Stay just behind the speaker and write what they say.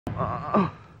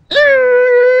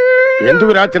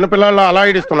ఎందుకురా చిన్నపిల్లల్లో అలా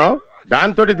ఏడుస్తున్నావు?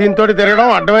 దాంతో దీంతో తిరగడం,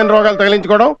 అడ్డమైన రోగాలు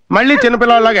తగిలించుకోవడం, మళ్ళీ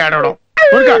చిన్నపిల్లలాగా ఏడవడం.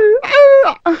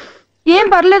 ఏం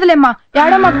పర్లేదులేమ్మా,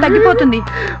 ఏడో మాకు తగ్గిపోతుంది.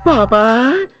 పాపా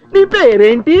నీ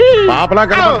పేరేంటి? పాపలా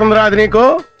కనపడుతుందిరా అది నీకు?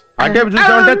 అటేపు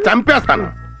చూసామంటే చంపేస్తాను.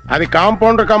 అది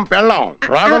కాంపౌండర్ పెళ్ళాం.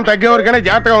 రోగం తగ్గేవరకైనా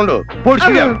జాగ్రత్తగా ఉండు.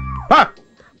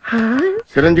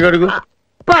 సిరంజి గడుగు.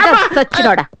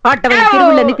 సచ్చినోడా, అడ్డమైన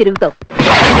తిరుగుళ్ళని తిరుగుతావు.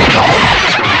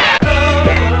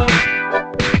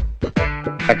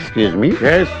 Excuse me.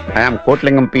 Yes. I am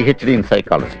Kotlingam PhD in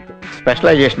psychology.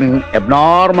 Specialization in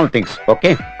abnormal things.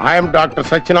 Okay. I am Dr.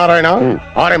 Satyanarayana,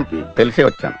 RMP. తెలిసే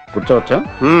వచ్చాను. కూర్చోవచ్చా?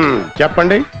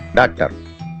 చెప్పండి డాక్టర్.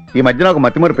 ఈ మధ్య నాకు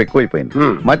మతిమరుపు ఎక్కువైపోయింది.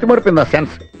 మతిమరుపు ఇన్ ద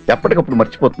సెన్స్ ఎప్పటికప్పుడు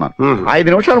మర్చిపోతున్నాను. 5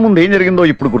 నిమిషాల ముందు ఏం జరిగిందో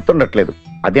ఇప్పుడు గుర్తుండట్లేదు.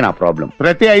 అది నా ప్రాబ్లం.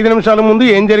 ప్రతి 5 నిమిషాల ముందు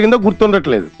ఏం జరిగిందో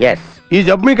గుర్తుండట్లేదు. ఎస్. ఈ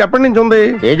జబ్బు మీకు ఎప్పటి నుంచి ఉంది?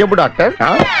 ఏ జబ్బు డాక్టర్?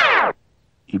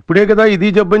 ఇప్పుడే కదా ఇది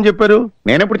జబ్బు అని చెప్పారు.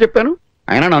 నేనెప్పుడు చెప్పాను?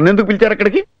 అయినా నన్ను ఎందుకు పిలిచారు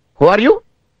అక్కడికి? Who are you?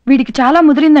 వీడికి చాలా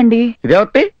ముదిరిందండి.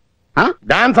 ఇదేవత్తి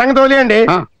దాని సంగతి వదిలేయండి.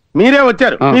 మీరే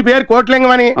వచ్చారు. మీ పేరు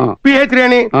కోట్లింగం అని, పిహెచ్డి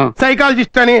అని,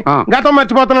 సైకాలజిస్ట్ అని, గతం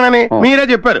మర్చిపోతున్నానని మీరే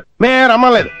చెప్పారు. మేము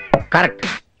రమ్మలేదు. కరెక్ట్.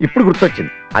 ఇప్పుడు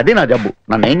గుర్తొచ్చింది. అదే నా జబ్బు.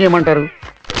 నన్ను ఏం చేయమంటారు?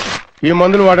 ఈ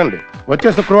మందులు వాడండి. వచ్చే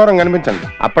శుక్రవారం కనిపించండి.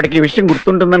 అప్పటికి ఈ విషయం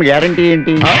గుర్తుంటుందని గ్యారంటీ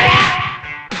ఏంటి?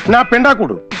 నా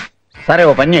పిండాకుడు. సరే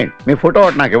ఓ పని చేయండి, మీ ఫోటో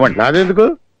ఒకటి నాకు ఇవ్వండి. నాదెందుకు?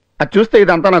 అది చూస్తే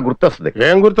ఇదంతా నాకు గుర్తొస్తుంది.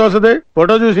 ఏం గుర్తొస్తుంది?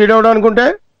 ఫోటో చూసి ఈడవడం అనుకుంటే?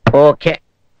 ఓకే,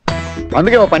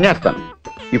 అందుకే ఓ పని చేస్తాను.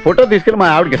 ఈ ఫోటో తీసుకెళ్లి మా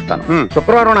ఆవిడకి ఇస్తాను.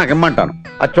 శుక్రవారం నాకు ఇమ్మంటాను.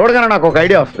 అది చూడగానే నాకు ఒక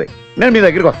ఐడియా వస్తుంది. నేను మీ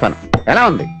దగ్గరికి వస్తాను. ఎలా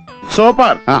ఉంది?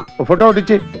 సూపర్. ఫోటో ఒకటి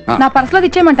ఇచ్చి నా పర్స్ లో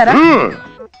ఇచ్చేయమంటారా?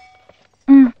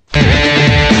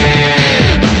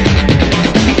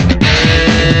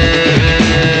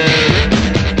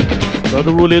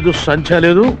 చదువు లేదు, సంఖ్య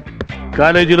లేదు,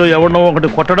 కాలేజీలో ఎవరినో ఒకటి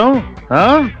కొట్టడం.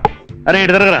 అరే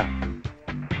ఇటు తిరగరా,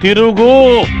 తిరుగు.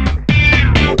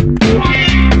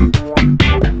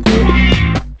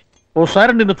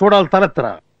 ఓసారి నిన్ను చూడాలి,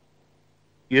 తలెత్తరా.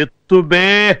 ఎత్తు బే,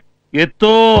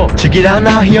 ఎత్తు.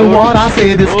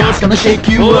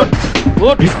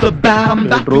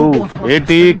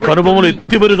 ఏంటి కనుబొమ్మలు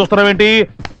ఎత్తి మరి చూస్తున్నావేంటి?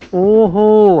 ఓహో,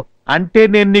 అంటే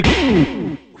నేను నీకు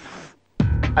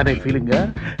అనే ఫీలింగ్.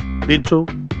 దించు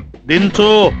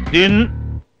దించు,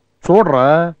 చూడరా,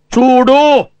 చూడు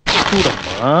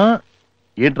చూడమ్మా.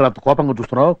 ఏంట్రా అంత కోపంగా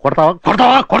చూస్తున్నావు? కొడతావా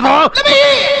కొడతావా కొడతావా?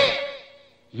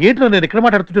 ఏంట్రా నేను ఇక్కడ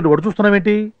మాట్లాడుతుంటే వాడు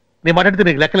చూస్తున్నావేంటి? నేను మాట్లాడితే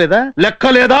నీకు లెక్కలేదా?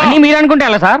 లెక్కలేదా మీరు అనుకుంటే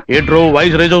అలా సార్. ఏంట్రో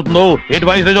వాయిస్ రైజ్ అవుతుందో? ఏంటి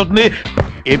వాయిస్ రైజ్ అవుతుంది?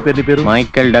 ఏం పేరు నీ పేరు?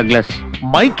 Michael Douglas.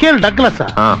 Michael Douglas?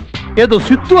 ఏదో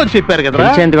సిద్ధు అని చెప్పారు కదా.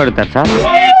 ఎందుకు అడుగుతారు సార్?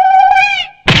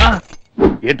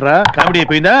 ఏంట్రా కామెడీ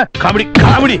అయిపోయిందా? కామెడీ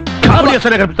కామెడీ కామెడీ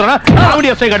ఎస్ఐ కనిపిస్తున్నా? కామెడీ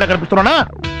ఎస్ఐ గడ్డ కనిపిస్తున్నా?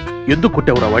 ఎందుకు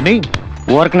కొట్టావురా వాడిని?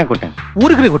 ఊరికనే కొట్టాను.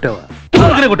 ఊరికనే కొట్టావా?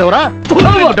 ఊరికనే కొట్టావరా?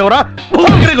 ఊరికనే కొట్టావరా?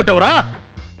 ఊరికనే కొట్టావరా?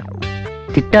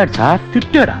 తిట్టాడు సార్.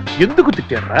 తిట్టాడా? ఎందుకు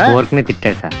తిట్టారా? ఊరికనే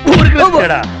తిట్టాడు సార్. ఊరికనే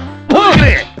తిట్టాడా?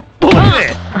 ఊరికనే ఊరికనే.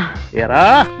 ఏరా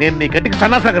నేను నీ గట్టికి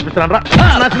సన్నాసలా కనిపిస్తున్నాను రా.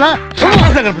 సన్నాసలా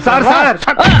కనిపిస్తాను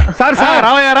సార్. సార్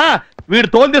రావయ్యారా? వీడు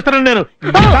తోలు తీస్తానని నేను.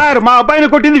 సార్ మా అబ్బాయిని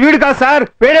కొట్టింది వీడు కాదు సార్,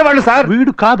 వేరే వాళ్ళు సార్.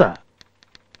 వీడు కాదా?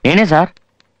 నేనే సార్.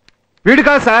 వీడు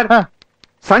కాదు సార్,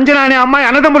 సంజన అనే అమ్మాయి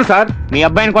అన్నదమ్ములు సార్. మీ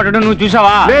అబ్బాయిని కొట్టడం నువ్వు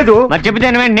చూసావా? లేదు. మరి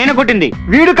చెప్తే నేనే కొట్టింది.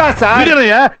 వీడు కాదు సార్.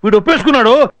 వీడేనయ్యా, వీడు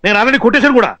ఒప్పేసుకున్నాడు. నేను ఆల్రెడీ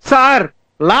కొట్టేశాను కూడా సార్.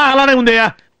 లా అలానే ఉందయ్యా.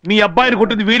 మీ అబ్బాయిని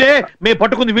కొట్టింది వీడే, మేము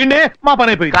పట్టుకుంది వీడే. మా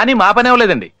పని అయిపోయింది. కానీ మా పని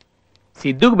అవ్వలేదండి.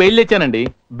 సిద్ధుకు బెయిల్ తెచ్చానండి.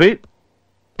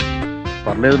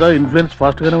 పర్లేదుగా, ఇన్ఫ్లుయెన్స్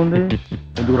ఫాస్ట్ గానే ఉంది.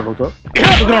 ఎందుకు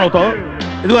అవుతావు?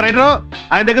 ఇదిగో రైటర్,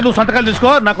 ఆయన దగ్గర నువ్వు సంతకాలు తీసుకో.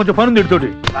 నాకు కొంచెం పని ఉంది తోటి.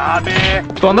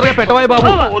 తొందరగా పెట్టవాయి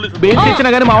బాబు. బెయిల్ తెచ్చినా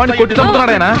గానీ మా వాడిని కొట్టి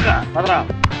చంపుతున్నాడు ఆయన.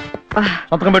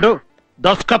 సంతకం పెట్టు.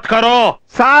 దస్కత్ కరో.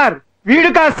 సార్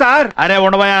వీడు కాదు సార్. అరే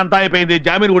ఉండవా, అంతా అయిపోయింది.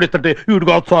 జామీన్ కూడా ఇస్తుంటే వీడు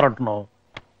కాదు సార్ అంటున్నావు.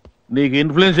 నీకు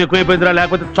ఇన్ఫ్లుయెన్స్ ఎక్కువైపోయిందిరా,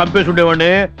 లేకపోతే చంపేసి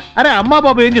ఉండేవాడిని. అరే అమ్మా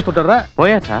బాబు ఏం చేస్తుంటారా?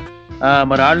 పోయా సార్.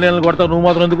 మరి ఆళ్ళని కొడతావు, నువ్వు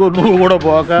మాత్రం ఎందుకు? నువ్వు కూడా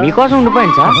పోక. మీకోసం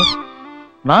ఉండిపోయింది సార్.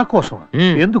 నా కోసం?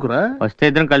 ఎందుకురా? వస్తే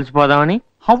ఇద్దరం కలిసిపోదామని.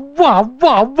 అవ్వ అవ్వ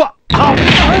అవ్వ.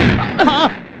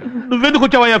 నువ్వెందుకు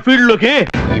వచ్చావయ్యా ఫీల్డ్ లోకి?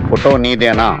 ఈ ఫోటో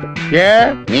నీదేనా? ఏ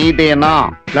నీదేనా?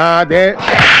 నాదే.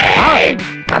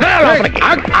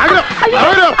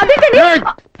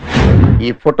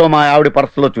 ఈ ఫోటో మా ఆవిడ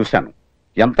పర్సులో చూశాను.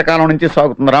 ఎంతకాలం నుంచి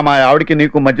సాగుతుందిరా మా ఆవిడికి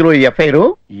నీకు మధ్యలో ఈ ఎఫ్ఐఆర్?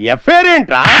 ఎఫ్ఐఆర్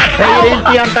ఏంట్రా?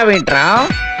 ఏంటి అంటావేంట్రా?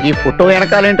 ఈ ఫోటో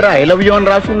వెనకాలేంట్రా ఐ లవ్ యూ అని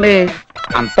రాసింది.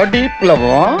 అంత డీప్ లవ్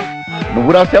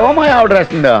నువ్వు రాసావా మా ఆవిడ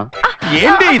రాసిందా?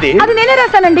 ఏంటి ఇది? అది నేనే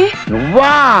రాశానండి.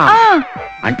 నువ్వా?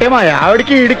 అంటే మా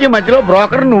ఆవిడికి ఈడికి మధ్యలో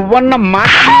బ్రోకర్ నువ్వన్న మాట.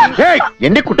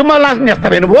 ఎన్ని కుటుంబాలు నాశనం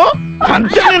చేస్తావే నువ్వు?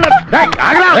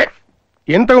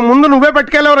 ఇంతకు ముందు నువ్వే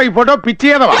పట్టుకెళ్ళవరా ఈ ఫోటో? పిచ్చి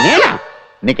ఏదవా? నేనా?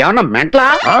 నీకేమన్నా మెంట్లా?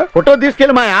 ఫోటో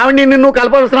తీసుకెళ్లి మా ఆవిడ్ని నిన్ను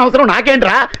కలపాల్సిన అవసరం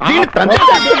నాకేంట్రా?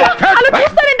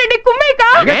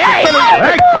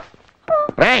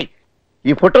 రేయ్,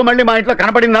 ఈ ఫోటో మళ్ళీ మా ఇంట్లో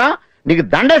కనపడిందా నీకు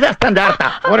దండేసేస్తాను, జాగ్రత్త.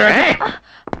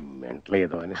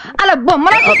 అలా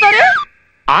బొమ్మలా చూస్తారు.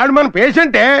 ఆడు మన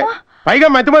పేషెంటే, పైగా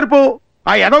మతి మరుపు.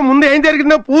 ఆ ఏదో ముందు ఏం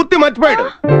జరిగిందో పూర్తి మర్చిపోయాడు.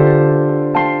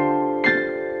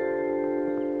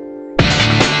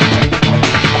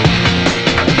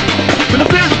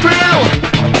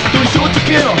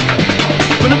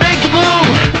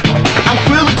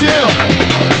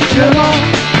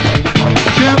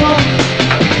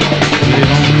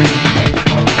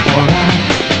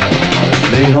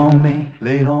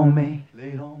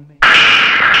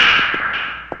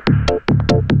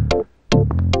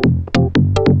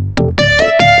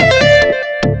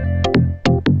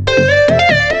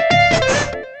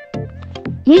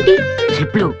 ఏంటి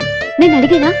చెట్లు నేను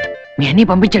అడిగానా? మీ అన్ని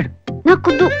పంపించాడు. నాకు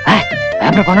కుద్దు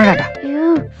కొన్నాడట.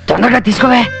 తొందరగా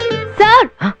తీసుకోవే. సార్,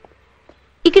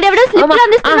 ఇక్కడ ఎవడో స్లిప్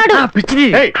అందిస్తున్నాడు. పిచ్చిది.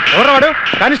 ఎవరు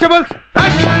కానిస్టేబుల్స్?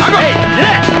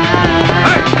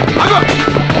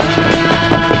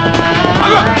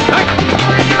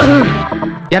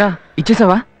 ఎరా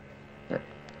ఇచ్చేసావా?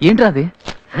 ఏంట్రా అది?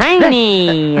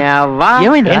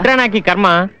 ఏంట్రా నాకు ఈ కర్మ?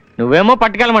 నువ్వేమో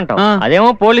పట్టుకెళ్ళమంటావు, అదేమో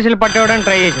పోలీసులు పట్టేవడానికి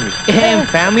ట్రై చేసింది. ఏం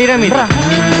ఫ్యామిలీరా మీరు?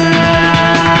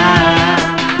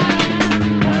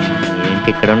 ఏంటి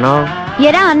ఇక్కడ ఉన్నావు?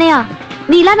 ఎరా అన్నయ్య,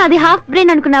 నీలా నాది హాఫ్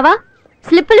బ్రెయిన్ అనుకున్నావా?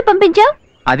 స్లిప్పులు పంపించావు.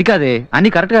 అది కాదే, అన్ని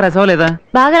కరెక్ట్ గా రాసావా లేదా?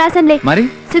 బాగా రాసంలే. మరి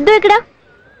సిద్ధు ఎక్కడా?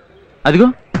 అదిగో.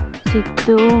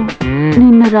 సిద్ధు,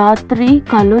 నిన్న రాత్రి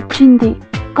కలొచ్చింది.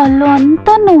 కళ్ళు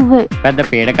అంతా నువ్వే. పెద్ద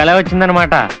పీడకల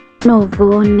వచ్చిందనమాట. నువ్వు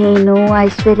నేను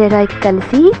ఐశ్వర్యరాయ్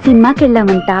కలిసి సినిమాకి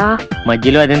వెళ్ళామంట.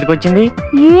 మధ్యలో అదెందుకు వచ్చింది?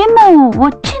 ఏమో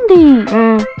వచ్చింది.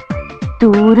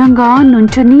 దూరంగా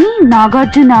నుంచుని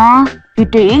నాగార్జున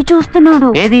ఇటే చూస్తున్నాడు.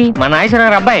 ఏది మన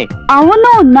ఐశ్వర్య అబ్బాయి?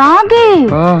 అవును, నాగే.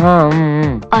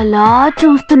 అలా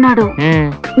చూస్తున్నాడు.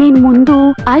 నేను ముందు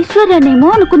ఐశ్వర్యనేమో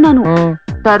అనుకున్నాను,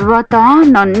 తర్వాత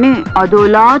నన్నే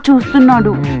అదోలా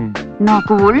చూస్తున్నాడు.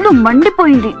 నాకు ఒళ్ళు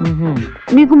మండిపోయింది.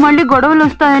 నీకు మళ్ళీ గొడవలు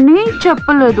వస్తాయని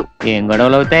చెప్పలేదు. ఏం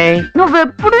గొడవలు అవుతాయి?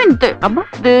 నువ్వెప్పుడు ఇంతే,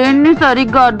 దేన్ని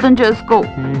సరిగ్గా అర్థం చేసుకో.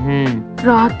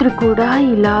 రాత్రి కూడా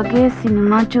ఇలాగే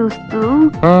సినిమా చూస్తూ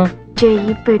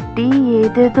చెయ్యి పెట్టి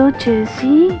ఏదేదో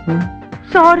చేసి,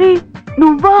 సారీ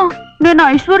నువ్వా, నేను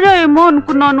ఐశ్వర్య ఏమో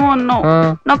అనుకున్నాను అన్నావు.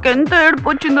 నాకెంత ఏడుపు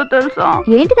వచ్చిందో తెలుసా?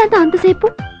 ఏంటిదంతా అంతసేపు?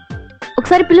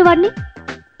 ఒకసారి పిల్లవాడిని.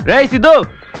 రేయ్ సిద్ధు,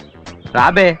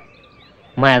 రాబే.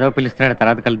 మా ఏదో పిలుస్తున్నాడు,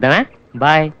 తర్వాత కలుద్దామా?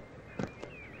 బాయ్.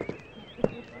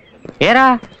 ఏరా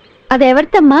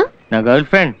అదెవరితమ్మా? నా గర్ల్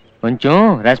ఫ్రెండ్. కొంచెం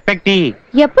రెస్పెక్ట్ ఇ.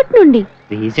 ఎప్పటి నుండి?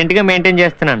 రీసెంట్ గా మెయింటైన్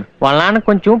చేస్తున్నాను. వాళ్ళ నాన్న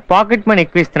కొంచెం పాకెట్ మనీ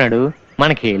ఎక్కువ ఇస్తున్నాడు.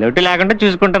 మనకి ఏ లోటు లేకుండా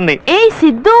చూసుకుంటుంది. ఏ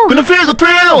సిద్ధు,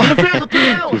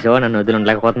 చూసావా నన్ను వదిలి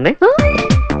ఉండలేకపోతుంది.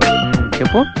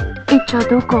 చెప్పు. ఇది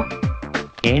చదువుకో.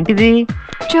 ఏంటిది?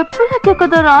 చెప్పులకే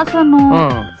కదా రాసాను.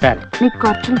 సరే, నీకు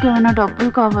ఖర్చులకి ఏమైనా డబ్బులు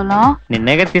కావాలా?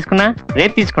 నిన్నేగా తీసుకున్నా,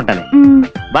 రేపు తీసుకుంటాను.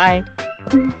 బాయ్.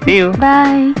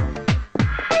 బాయ్.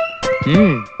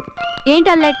 ఏంటి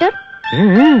ఆ లెటర్?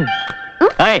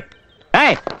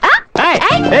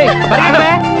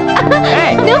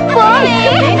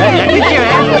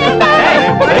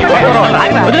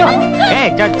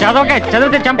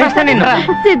 చదివితే చంపేస్తా నిన్ను.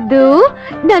 సిద్ధు,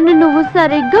 నన్ను నువ్వు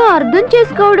సరిగ్గా అర్థం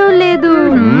చేసుకోవడం లేదు.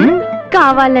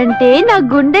 కావాలంటే నా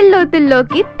గుండె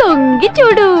లోతుల్లోకి తొంగి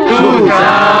చూడు.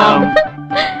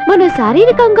 మన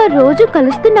శారీరకంగా రోజు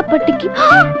కలుస్తున్నప్పటికీ.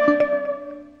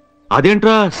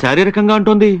 అదేంట్రా శారీరకంగా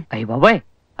అంటుంది? అయ్య బాబాయ్,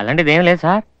 అలాంటిది ఏం లేదు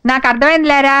సార్. నాకు అర్థమైంది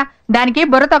లేరా, దానికి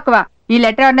బుర్ర తక్కువ. ఈ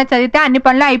లెటర్ అన్న చదివితే అన్ని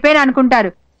పనులు అయిపోయినా అనుకుంటారు.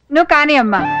 నువ్వు కానీ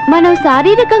అమ్మా. మనం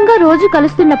శారీరకంగా రోజు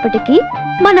కలుస్తున్నప్పటికీ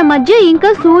మన మధ్య ఇంకా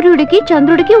సూర్యుడికి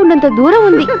చంద్రుడికి ఉన్నంత దూరం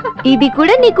ఉంది. ఇది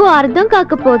కూడా నీకు అర్థం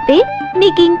కాకపోతే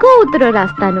నీకు ఇంకో ఉత్తరం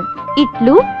రాస్తాను.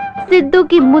 ఇట్లు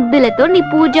సిద్ధుకి ముద్దులతో నీ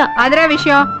పూజ. అదరే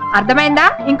విషయం అర్థమైందా?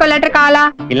 ఇంకో లెటర్ కావాలా?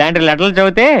 ఇలాంటి లెటర్లు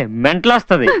చదివితే మెంటల్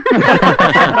వస్తుంది.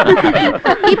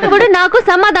 ఇప్పుడు నాకు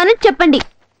సమాధానం చెప్పండి.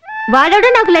 వాడెవడో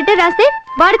నాకు లెటర్ రాస్తే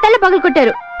వాడి తల పగలు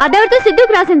కొట్టారు. అదెవరితో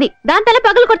సిద్ధుకి రాసింది, దాని తల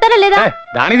పగలు కొట్టారా లేదా?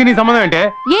 దానికి నీ సంబంధం ఏంటే?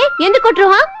 ఎందుకు కొట్టరు?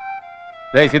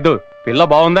 రే సిద్ధు, పిల్ల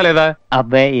బాగుందా లేదా?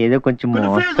 అబ్బాయి ఏదో కొంచెం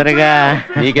మోస్తరుగా.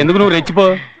 నీకెందుకు, నువ్వు రెచ్చిపో.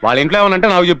 వాళ్ళ ఇంట్లో ఏమనంటే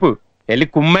నాకు చెప్పు, వెళ్ళి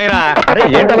కుమ్మేరా. అరే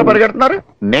ఏంటలా పరిగెడుతున్నారు?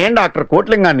 నేను డాక్టర్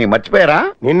కోట్లింగాన్ని, మర్చిపోయారా?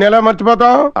 నిన్నెలా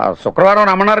మర్చిపోతావు? శుక్రవారం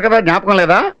రమ్మన్నారు కదా, జ్ఞాపకం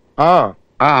లేదా?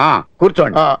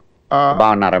 కూర్చోండి.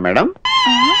 బాగున్నారా మేడం?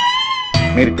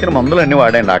 మీరు ఇచ్చిన మందులు అన్ని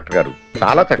వాడాను డాక్టర్ గారు,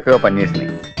 చాలా చక్కగా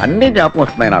పనిచేసినాయి. అన్ని జ్ఞాపకం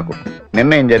వస్తున్నాయి నాకు.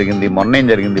 నిన్న ఏం జరిగింది, మొన్న ఏం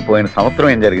జరిగింది, పోయిన సంవత్సరం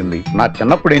ఏం జరిగింది, నా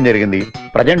చిన్నప్పుడు ఏం జరిగింది,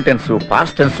 ప్రజెంట్ టెన్స్,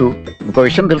 పాస్ట్ టెన్స్. ఇంకో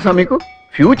విషయం తెలుసా మీకు?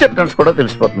 ఫ్యూచర్ టెన్స్ కూడా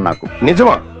తెలిసిపోతుంది నాకు.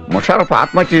 నిజమా? ముషారఫ్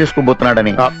ఆత్మహత్య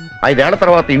చేసుకోబోతున్నాడని 5 ఏళ్ల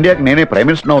తర్వాత ఇండియాకి నేనే ప్రైమ్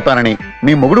మినిస్టర్ అవుతానని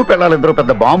మీ మొగుడు పిల్లలిద్దరూ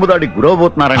పెద్ద బాంబు దాడి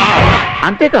గురవబోతున్నారని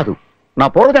అంతేకాదు నా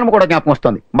పూర్వజన్మ కూడా జ్ఞాపకం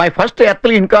వస్తుంది. My first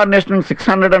earthly incarnation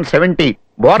 670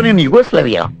 Born in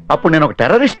Yugoslavia. అప్పుడు నేను ఒక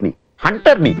టెర్రరిస్ట్ ని,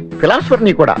 హంటర్ ని, ఫిలాసఫర్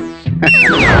ని కూడా.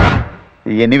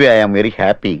 Anyway I'm very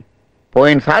happy.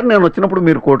 పోయినసారి నేను వచ్చినప్పుడు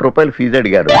మీరు ₹1 కోటి ఫీజు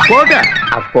అడిగారు.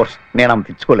 ఆఫ్ కోర్స్ నేను అంత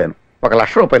ఇచ్చుకోలేను.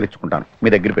 ₹1,00,000 ఇచ్చుకుంటాను, మీ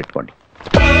దగ్గర పెట్టుకోండి.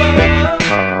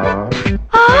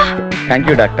 Thank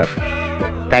you doctor,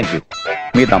 thank you.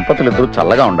 మీ దంపతులు ఇద్దరు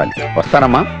చల్లగా ఉండాలి.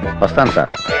 వస్తానమ్మా, వస్తాను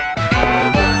సార్.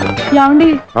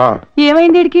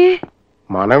 ఏమైంది వీడికి?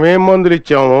 మనమేం మందులు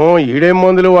ఇచ్చాము, ఈడేం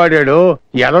మందులు వాడాడు.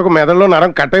 ఏదో ఒక మెదడులో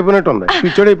నరం కట్ అయిపోయినట్టుంది.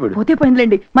 పిచ్చోడైపోయాడు. పోతే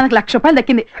పోయిందిలేండి, మనకు ₹1,00,000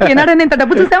 దక్కింది. ఏనాడని ఇంత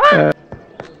డబ్బు చూసావా?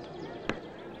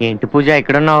 ఏంటి పూజ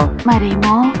ఎక్కడున్నావు?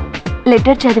 మరేమో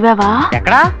లెటర్ చదివావా?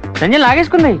 ఎక్కడా? సంజయ్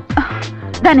లాగేసుకుంది.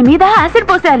 దాని మీద యాసిడ్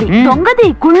పోసాలి. దొంగది,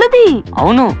 కుళ్ళుది.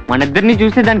 అవును, మన ఇద్దరిని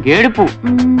చూస్తే దానికి ఏడుపు.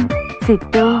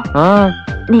 సిద్ధు,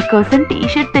 నీకోసం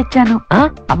టీ-షర్ట్ తెచ్చాను.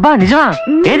 అబ్బా నిజమా?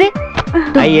 ఏది?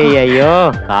 అయ్యయ్యో,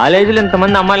 కాలేజీలో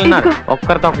ఇంతమంది అమ్మాయిలు ఉన్నారు,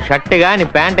 ఒక్కరితో ఒక షర్ట్ గాని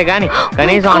ప్యాంట్ గాని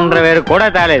కనీసం అండర్వేర్ కూడా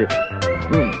తేలేదు.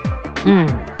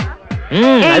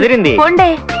 అదిరింది.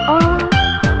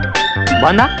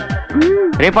 బాగుందా?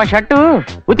 రేపు ఆ షర్టు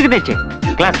ఉతికి తెచ్చి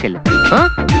క్లాస్కి వెళ్ళి.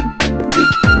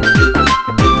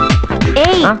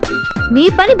 నీ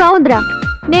పని బాగుందిరా.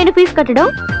 నేను ఫీజు కట్టడం,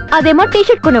 అదేమో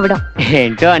టీ-షర్ట్ కొనివ్వడం.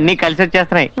 ఏంటో అన్ని కలిసి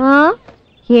వచ్చేస్తున్నాయి.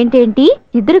 ఏంటేంటి,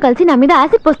 ఇద్దరు కలిసి నా మీద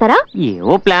యాసిడ్ పోస్తారా?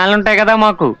 ఏవో ప్లాన్లు ఉంటాయి కదా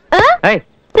మాకు.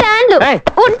 ప్లాన్లు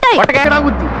ఉంటాయి.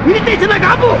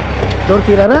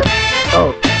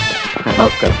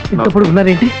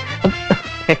 ఉన్నారేంటి?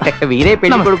 వీరే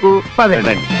పెళ్లి కొడుకు.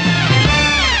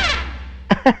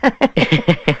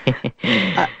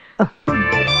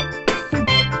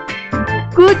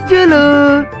 కుచ్చులు,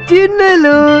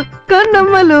 చిన్నలు,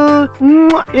 కన్నమ్మలు.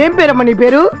 ఏం పేరమ్మా నీ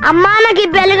పేరు? అమ్మా నాకు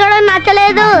పెళ్ళిగడం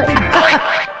నచ్చలేదు.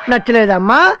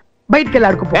 నచ్చలేదమ్మా, బయటికి వెళ్ళి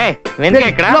ఆడుకో.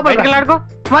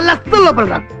 లోపల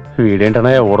రా.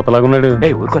 వీడేంటన్నా ఉడతలాగున్నాడు.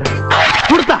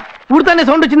 ఉడతా ఉడతానే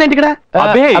సౌండ్ వచ్చిందేంటి ఇక్కడ?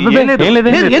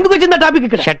 ఎందుకు వచ్చిందా టాపిక్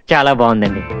ఇక్కడ? షర్ట్ చాలా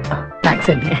బాగుందండి. థాంక్స్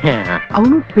అండి.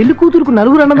 అవును, పెళ్లి కూతురుకు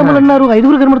 9 అన్నదమ్ములు అన్నారు,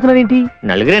 5 కనబడుతున్నారు ఏంటి?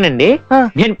 నలుగురేనండి,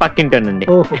 నేను పక్కింటానండి.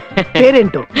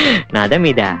 పేరేంటో? నాదా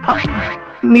మీదా?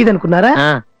 మీదనుకున్నారా?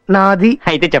 నాది.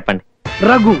 అయితే చెప్పండి.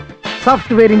 Raghu,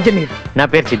 software engineer. నా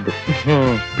పేరు సిద్ధు.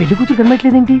 పెళ్లి కూతురు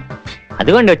కనబడలేదేంటి?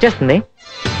 అదిగోండి వచ్చేస్తుంది.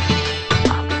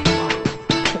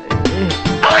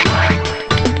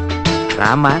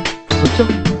 రామ్మా కూర్చో.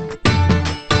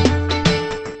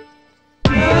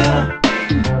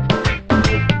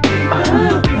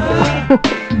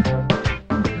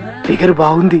 ఫిగర్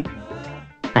బాగుంది.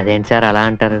 అదేంటి సార్ అలా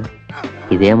అంటారు?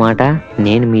 ఇదే మాట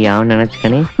నేను మీ ఆవిడ అనొచ్చు,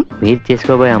 కానీ మీరు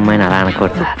చేసుకోబోయే అమ్మాయిని అలా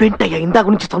అనకూడదు. వెంటయ్యా, ఇందాక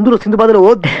నుంచి సందులో సింధుబాదులో.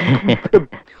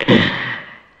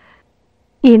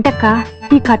 ఏంటక్క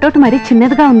ఈ కటౌట్ మరీ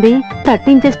చిన్నదిగా ఉంది.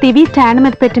 30 inches టీవీ స్టాండ్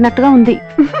మీద పెట్టినట్టుగా ఉంది.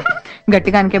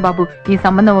 గట్టిగానికే బాబు, ఈ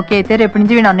సంబంధం ఓకే అయితే రేపు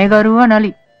నుంచి వీడు అన్నయ్య గారు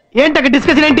అనాలి. ఏంటక్క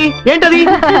డిస్కషన్ ఏంటి? ఏంటది?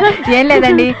 ఏం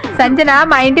లేదండి, సంజన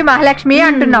మా ఇంటి మహాలక్ష్మి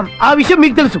అంటున్నాం. ఆ విషయం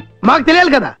మీకు తెలుసు, మాకు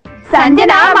తెలియాలి కదా.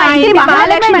 సంజన మా ఇంటి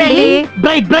Mahalakshmi.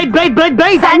 Bright bright bright bright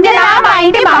bright. Sanjana మా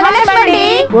ఇంటి Mahalakshmi.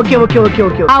 Okay okay okay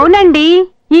okay. అవునండి,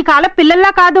 ఈ కాల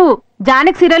పిల్లల్లా కాదు,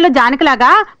 జానకి సీరియల్లో జానకి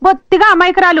లాగా బొత్తిగా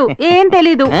అమాయకురాలు, ఏం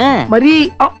తెలీదు. మరి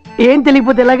ఏం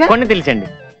తెలియకపోతే ఎలాగా? కొన్ని తెలుసండి.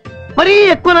 మరీ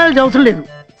ఎక్కువ నాలెడ్జ్ అవసరం లేదు.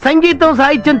 సంగీతం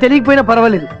సాహిత్యం తెలియకపోయినా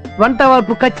పర్వాలేదు, వంట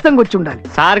వార్పు ఖచ్చితంగా వచ్చి ఉండాలి.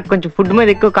 సార్ కొంచెం ఫుడ్ మీద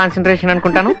ఎక్కువ కాన్సన్ట్రేషన్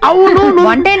అనుకుంటాను. అవును.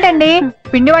 వంట ఏంటండి,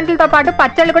 పిండి వంటలతో పాటు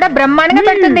పచ్చళ్ళు కూడా బ్రహ్మాండంగా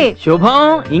పెడుతుంది. శుభం.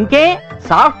 ఇంకే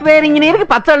సాఫ్ట్వేర్ ఇంజనీర్ కి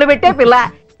పచ్చళ్ళు పెట్టే పిల్ల.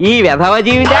 ఈ వెధవ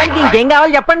జీవితానికి ఇంకేం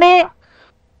కావాలి చెప్పండి.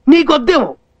 నీకొద్దేమో,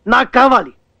 నాకు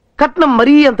కావాలి. కట్నం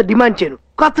మరీ అంత డిమాండ్ చేయను,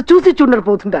 కాస్త చూసి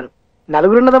చూడకపోతుంటాను.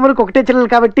 9 ఉన్నదమ్మరికి ఒకటే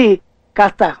చెల్లెలు కాబట్టి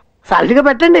కాస్త సాలిగా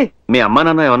పెట్టండి. మీ అమ్మా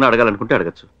నాన్న ఏమన్నా అడగాలనుకుంటే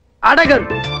అడగచ్చు. అడగరు.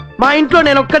 మా ఇంట్లో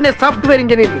నేను ఒక్కనే సాఫ్ట్వేర్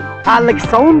ఇంజనీర్, వాళ్ళకి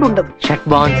సౌండ్ ఉండదు. షర్ట్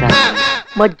బాగుంది సార్.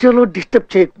 మధ్యలో డిస్టర్బ్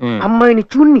చేయకు, అమ్మాయిని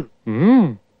చూడ్ని.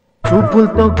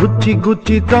 చూపులతో గుచ్చి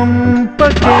గుచ్చి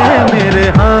చంపకే మేరే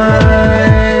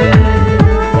హాయ్,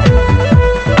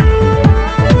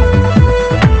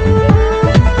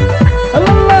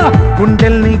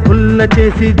 గుండెల్ని గుల్ల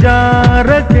చేసి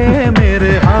జారకే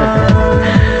మేరే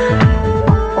హాయ్.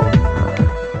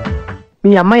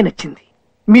 మీ అమ్మాయి నచ్చింది,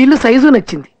 మీ ఇల్లు సైజు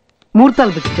నచ్చింది,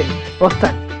 ముహూర్తాలు పెట్టించండి,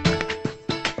 వస్తాను.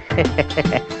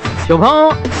 శుభం.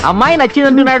 అమ్మాయి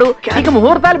నచ్చిందంటున్నాడు, ఇక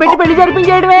ముహూర్తాలు పెట్టి పెళ్లి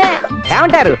జరిపించేయడమే.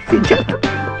 ఏమంటారు?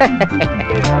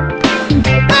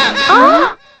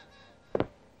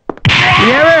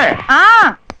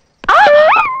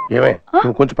 ఏమే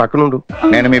నువ్వు కొంచెం పక్కనుండు.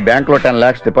 నేను మీ బ్యాంక్ లో 10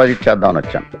 lakhs డిపాజిట్ చేద్దామని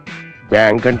వచ్చాను.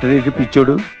 బ్యాంక్ అంటే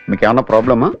పిచ్చోడు. మీకేమన్నా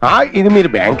ప్రాబ్లమా? ఇది మీరు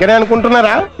బ్యాంక్ అని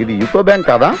అనుకుంటున్నారా? ఇది యూకో బ్యాంక్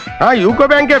కాదా? యూకో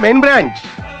బ్యాంకే మెయిన్ బ్రాంచ్.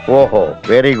 ఓహో,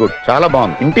 వెరీ గుడ్, చాలా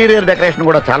బాగుంది. ఇంటీరియర్ డెకరేషన్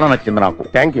కూడా చాలా నచ్చింది నాకు.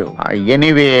 Thank you.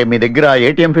 ఎనీవే, మీ దగ్గర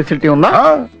ఏటీఎం ఫెసిలిటీ ఉందా?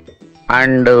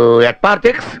 And ఎక్స్పార్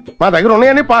checks? మా దగ్గర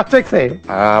ఉన్నాయని pass checks.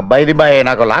 By the by,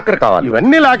 నాకు లాకర్ కావాలి.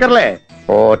 ఇవన్నీ లాకర్లే.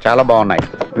 ఓ చాలా బాగున్నాయి.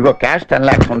 ఇదిగో క్యాష్ 10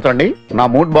 lakhs ఉంచండి. నా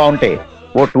మూడ్ బాగుంటే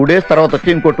ఓ 2 days తర్వాత వచ్చి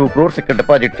ఇంకో 2 crores ఇక్కడ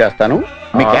డిపాజిట్ చేస్తాను.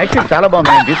 మీ క్యాష్ చాలా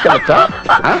బాగుంది, నేను తీసుకెళ్ళొచ్చా?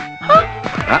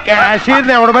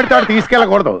 క్యాషియర్ ఎవడ పడితే వాడు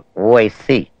తీసుకెళ్ళకూడదు. ఓ ఐ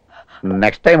సీ.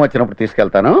 నెక్స్ట్ టైం వచ్చినప్పుడు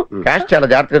తీసుకెళ్తాను. క్యాష్ చాలా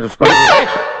జాగ్రత్తగా చూసుకోండి.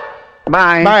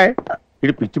 Bye bye.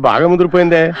 ఇది పిచ్చి బాగా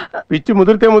ముదిరిపోయిందే. పిచ్చి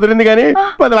ముదిరితే ముదిరింది కానీ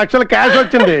 10 లక్షల క్యాష్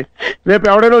వచ్చింది. రేపు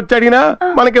ఎవడైనా వచ్చి అడిగినా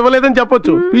మనకి ఇవ్వలేదని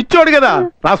చెప్పొచ్చు. పిచ్చోడు కదా.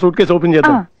 రా సూట్ కేసు ఓపెన్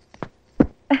చేద్దాం.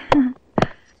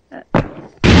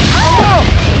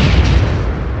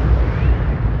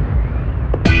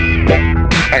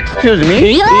 ఎక్స్క్యూజ్ మీ,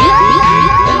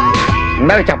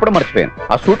 ఇందాక చెప్పడం మర్చిపోయాను.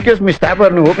 ఆ సూట్ కేసు మీ స్టాఫ్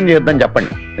ని ఓపెన్ చేయొద్దని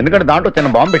చెప్పండి, ఎందుకంటే దాంట్లో చిన్న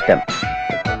బాంబు పెట్టాను.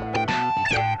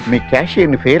 మీ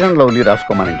క్యాషియర్ని ఫెయిర్ అండ్ లవ్లీ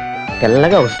రాసుకోమనండి,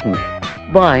 తెల్లగా వస్తుంది.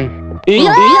 బాయ్.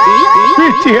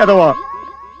 పిచ్చి ఎదవా,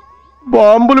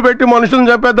 బాంబులు పెట్టి మనుషులను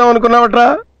చెప్పేద్దాం అనుకున్నావట్రా?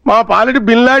 మా పాలిటి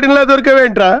బిన్ లాడిన్ లా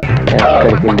దొరికేవేంట్రా?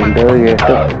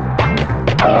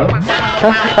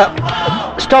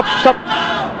 Stop stop.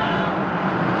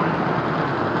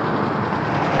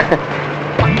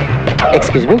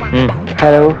 Excuse me.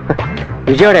 Hello,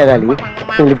 Vijayawada వెళ్ళాలి,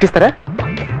 నువ్వు లిఫ్ట్ ఇస్తారా?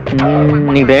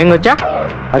 నీకు డ్రైవింగ్ వచ్చా?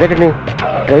 అదేటండి,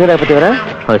 డ్రైవింగ్ లేకపోతే ఎవరా?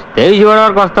 వస్తే విజయవాడ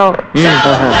వరకు వస్తావు.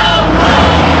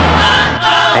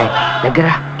 దగ్గర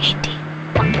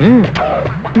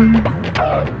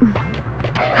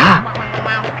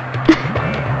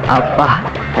అబ్బా,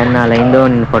 ఎన్నాళ్ళైందో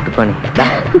నిన్ను పట్టుకొని.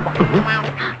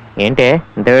 ఏంటే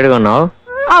ఇంత వేడిగా ఉన్నావు?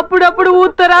 అప్పుడప్పుడు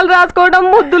ఉత్తరాలు రాసుకోవడం,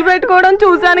 ముద్దులు పెట్టుకోవడం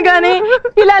చూశాను గాని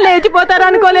ఇలా లేచిపోతారు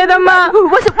అనుకోలేదమ్మా.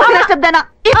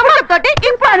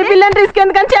 పని పిల్లని రిస్క్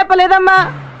ఎందుకని చెప్పలేదమ్మా.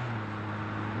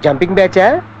 జంపింగ్ బ్యాచా?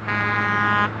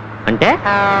 అంటే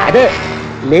అదే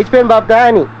లేచిపోయిన బాబుదా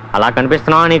అని. అలా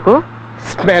కనిపిస్తున్నావా నీకు?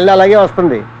 స్మెల్ అలాగే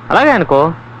వస్తుంది. అలాగే అనుకో.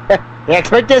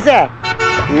 ఎక్స్పెక్ట్ చేసా.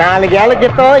 4 ఏళ్ల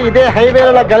క్రితం ఇదే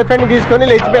హైవేలో నా గర్ల్ ఫ్రెండ్ తీసుకొని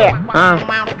లేచిపోయా.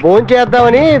 ఫోన్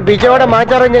చేద్దామని విజయవాడ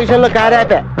మాచారం జంక్షన్ లో కారు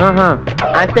ఆపా.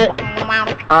 అంతే,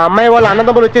 ఆ అమ్మాయి వాళ్ళ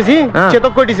అన్నదమ్ములు వచ్చేసి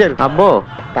చితక్ కొట్టేశారు. అబ్బో.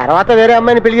 తర్వాత వేరే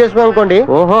అమ్మాయిని పెళ్లి చేసుకున్నాం అనుకోండి.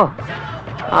 ఓహో,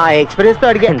 ఆ ఎక్స్పీరియన్స్ తో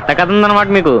అడిగా. ఎంత కథ ఉందన్నమాట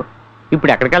మీకు.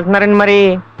 ఇప్పుడు ఎక్కడికి వెళ్తున్నారండి మరి?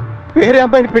 వేరే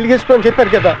అమ్మాయిని పెళ్లి చేసుకోని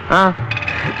చెప్పారు కదా.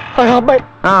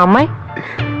 అమ్మాయి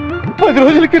 10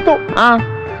 రోజుల క్రితం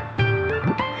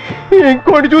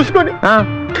ఇంకోటి చూసుకొని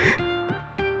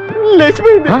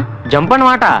లేచిపోయింది. జంప్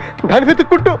అన్నమాట. దాని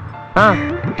వెతుక్కుంటూ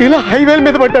ఇలా హైవే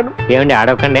మీద పడ్డాను. ఏమండి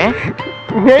ఆడవకండి.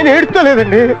 నేను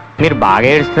ఏడుస్తలేదండి. మీరు బాగా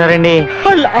ఏడుస్తున్నారండి.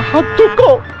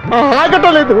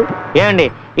 ఆగటం లేదు. ఏమండి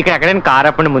ఇక్కడ ఎక్కడైనా కారు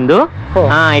ఆపండి ముందు.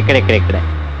 ఇక్కడ ఇక్కడ ఇక్కడ.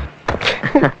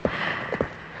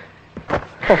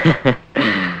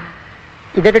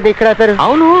 ఇదేంటండి ఇక్కడ ఆపారు?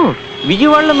 అవును,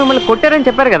 విజయవాడలో మిమ్మల్ని కొట్టారని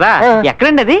చెప్పారు కదా,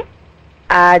 ఎక్కడండి అది?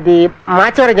 అది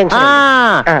మాచవరం జంక్షన్.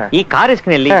 ఈ కారు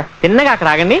వేసుకుని వెళ్ళి తిన్నగా అక్కడ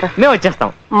ఆగండి, మేము వచ్చేస్తాం.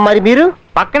 మరి మీరు?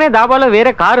 పక్కనే దాబాలో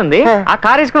వేరే కారు ఉంది, ఆ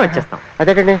కారు వేసుకుని వచ్చేస్తాం.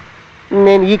 అదేటండి,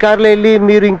 నేను ఈ కారులో వెళ్ళి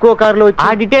మీరు ఇంకో కారులో వచ్చి. ఆ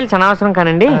డీటెయిల్స్ అనవసరం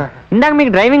కానండి. ఇందాక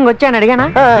మీకు డ్రైవింగ్ వచ్చాను అడిగానా,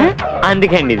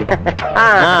 అందుకండి ఇది.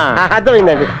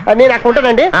 అర్థమైందండి. నేను అక్కడ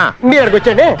ఉంటానండి, మీరు అక్కడికి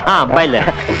వచ్చండి.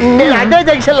 బయలుదేరా. నేను అదే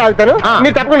జంక్షన్ లో ఆగుతాను,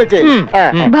 మీరు తప్పకుండా వచ్చేయండి.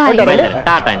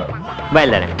 టాటా అండి,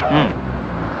 బయలుదేరండి.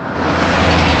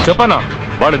 చెప్పనా,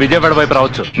 వాళ్ళు విజయవాడ వైపు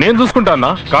రావచ్చు, నేను చూసుకుంటా అన్న.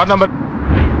 కార్ నంబర్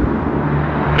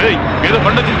ఏదో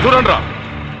పండు చూడండి రా.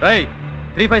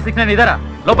 3569 ఇదారా,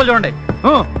 లోపల చూడండి.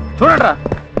 చూడండి రా.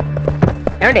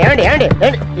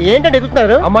 ఏంటంటే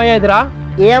ఎదుగుతున్నారు? అమ్మాయి ఎదురా?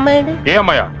 ఏ అమ్మాయి అండి? ఏ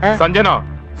అమ్మాయ? సంజన.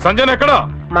 సంజన ఎక్కడ?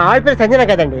 మా ఆవిడ పేరు సంజన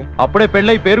కదండి. అప్పుడే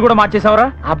పెళ్ళి పేరు కూడా మార్చేసావరా?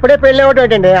 అప్పుడే పెళ్ళి అవ్వటం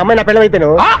ఏంటండి? అమ్మాయి నా పెళ్ళమైతేను.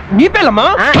 నీ పెళ్ళమ్మా?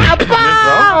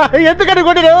 ఎందుకని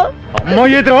కొట్టిరు?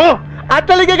 అమ్మాయి ఎదురు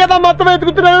అత్తలికే కదా మొత్తం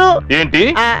ఎత్తుకుతున్నాను. ఏంటి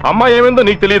అమ్మాయి ఏమైందో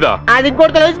నీకు తెలీదా? అది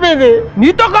ఇంకోటితో లేచిపోయింది.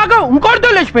 నీతో కాక ఇంకోటితో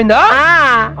లేచిపోయిందా?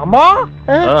 అమ్మా,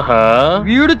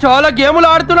 వీడు చాలా గేములు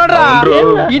ఆడుతున్నాడు రా.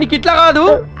 ఈయనకి ఇట్లా కాదు,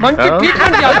 మంచి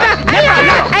ట్రీట్మెంట్ చేయాలి.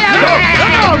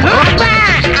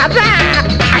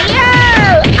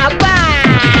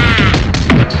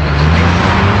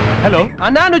 హలో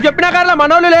అన్నా, నువ్వు చెప్పిన కార్లో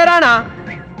మనోళ్ళు లేరానా?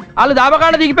 వాళ్ళు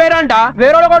దాబకాడ దిగిపోయారంట,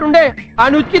 వేరే వాళ్ళు కూడా ఉండే. ఆ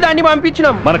నుచ్చి దాన్ని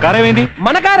పంపించినాం. మన కారేమైంది?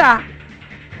 మన కారా?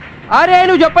 అరే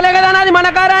నువ్వు చెప్పలే కదా నాది మన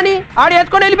కారా అని. ఆడు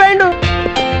ఎత్తుకొని వెళ్ళిపోయిండు.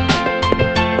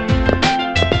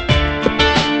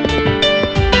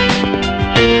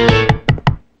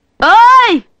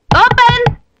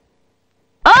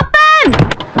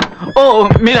 ఓ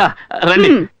మీరా, రండి.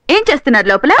 ఏం చేస్తున్నారు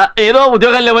లోపల? ఏదో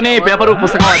ఉద్యోగాలు లేవని పేపరు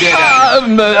పుస్తకం.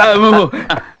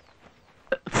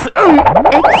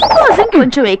 ఎక్స్పోజింగ్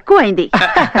కొంచెం ఎక్కువైంది.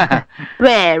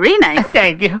 Very nice,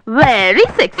 thank you. Very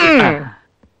sexy.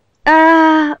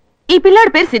 ఈ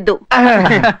పిల్లాడి పేరు సిద్ధు.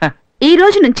 ఈ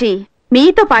రోజు నుంచి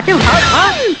మీతో పాటే ఉంటాడు.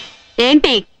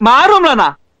 ఏంటి మా రూమ్ లోనా?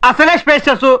 అసలే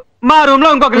స్పేషియస్, మా రూమ్ లో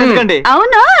ఇంకొక ఎందుకండి?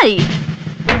 అవునా?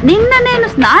 నిన్న నేను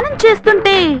స్నానం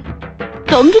చేస్తుంటే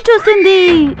తొంగి చూసింది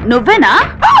నువ్వేనా?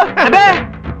 అదే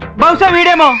బహుశా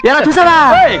వీడేమో. ఎలా చూసావా?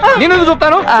 నేను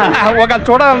చూస్తాను. ఒక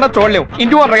చూడాలన్నా చూడలేవు.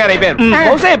 ఇంటి ఓనర్ గారు అయిపోయారు.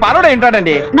 బహుశా పాలోడే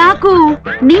ఏంటాడండి. నాకు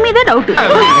నీ మీద డౌట్.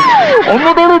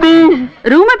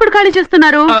 రూమ్ ఎప్పుడు ఖాళీ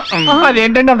చేస్తున్నారు?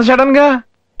 అదేంటండి అంత సడన్ గా?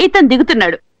 ఇతను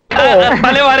దిగుతున్నాడు.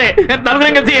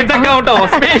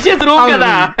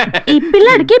 ఈ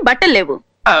పిల్లాడికి బట్టలు లేవు.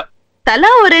 తలా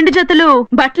ఓ 2 జతలు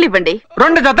బట్టలు ఇవ్వండి.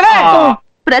 2 జతలే?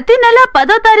 ప్రతి నెల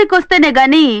 10వ తారీఖు వస్తేనే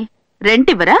గాని రెంట్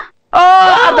ఇవ్వరా?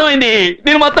 అర్థమైంది.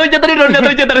 నేను మొత్తం ఇచ్చేస్తాను,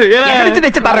 2 జతలు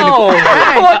ఇచ్చేస్తారు.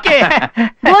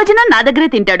 భోజనం నా దగ్గరే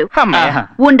తింటాడు,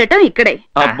 ఉండటం ఇక్కడే.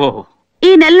 అబ్బో,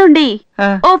 ఈ నెల నుండి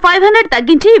ఓ 500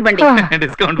 తగ్గించి ఇవ్వండి.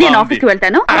 నేను ఆఫీస్కి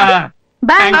వెళ్తాను.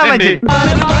 బాయ్.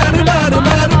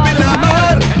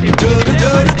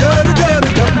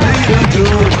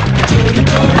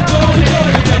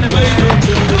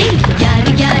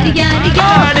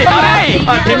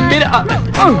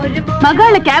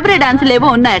 మగాళ్ళ క్యాబరే డాన్సులు ఏవో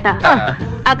ఉన్నాయట.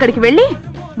 అక్కడికి వెళ్ళి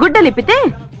గుడ్డలిప్పితే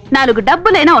 4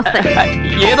 డబ్బులైనా వస్తాయి.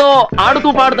 ఏదో ఆడుతూ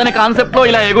పాడుతనే కాన్సెప్ట్ లో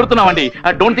ఇలా ఎగురుతున్నామండి.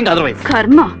 Don't think otherwise.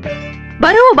 కర్మ,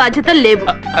 బరువు బాధ్యతలు లేవు,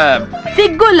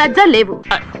 సిగ్గు లజ్జ లేవు,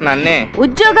 నన్నే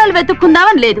ఉద్యోగాలు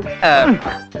వెతుక్కుందామని లేదు.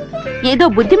 ఏదో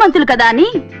బుద్ధిమంతులు కదా అని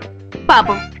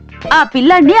పాపం ఆ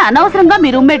పిల్లాడిని అనవసరంగా మీ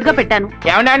రూమ్మేట్ గా పెట్టాను.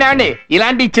 ఏమండి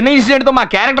ఇలాంటి చిన్న ఇన్సిడెంట్ తో మా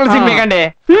క్యారెక్టర్ సిగ్మేకండి.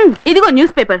 ఇదిగో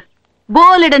న్యూస్ పేపర్,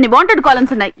 బోలెడని వాంటెడ్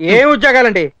కాలమ్స్ ఉన్నాయి. ఏం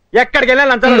ఉద్యోగాలండి? ఎక్కడికి వెళ్ళా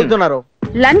లంచాలు అడుగుతున్నారు.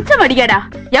 లంచం అడిగాడా?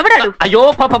 ఎవడాడు? అయ్యో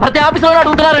ప్రతి ఆఫీస్ లో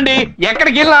అడుగుతున్నారండి.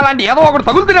 ఎక్కడికి వెళ్ళినా అలాంటి ఏదో ఒకటి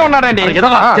తగులుతూనే ఉన్నారండి.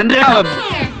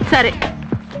 సరే,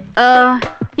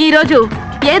 ఈ రోజు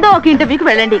ఏదో ఒక ఇంటర్వ్యూకి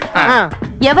వెళ్ళండి.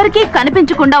 ఎవరికి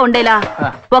కనిపించకుండా ఉండేలా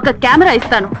ఒక కెమెరా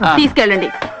ఇస్తాను,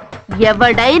 తీసుకెళ్ళండి.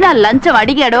 ఎవడైనా లంచం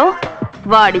అడిగాడో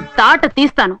వాడి తాట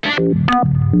తీస్తాను.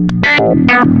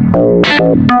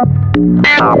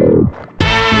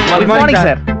 Good morning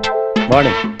sir.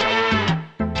 మార్నింగ్.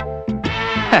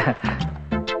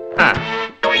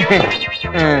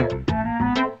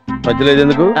 మధ్యలో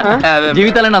ఎందుకు?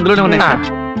 జీవితాలన్నీ అందులోనే ఉన్నాయి.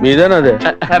 మీదేనా? అదే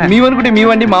మీవనుకుంటే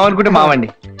మీవండి, మావనుకుంటే మావండి.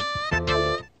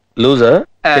 లూజా?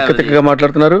 తిక్కగా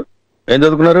మాట్లాడుతున్నారు. ఏం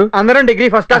చదువుకున్నారు? అందరం డిగ్రీ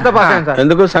ఫస్ట్ క్లాస్ తో పాస్ అయ్యాం సార్.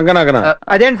 ఎందుకు సంకనాకనా?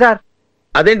 అదేంటి సార్?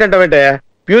 అదేంటంటే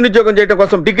ప్యూన్ ఉద్యోగం చేయడం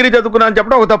కోసం డిగ్రీ చదువుకున్నా అని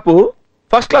చెప్పడం ఒక తప్పు,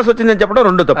 ఫస్ట్ క్లాస్ వచ్చిందని చెప్పడం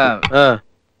 2 తప్పు.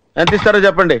 ఎంత ఇస్తారో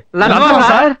చెప్పండి.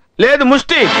 లేదు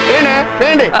ముష్టి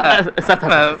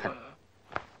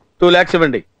 2 lakhs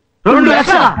ఇవ్వండి. 2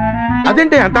 లక్షలా?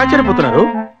 అదేంటి అంత ఆశ్చర్యపోతున్నారు?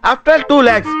 ఆఫ్టర్ 2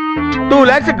 lakhs, 2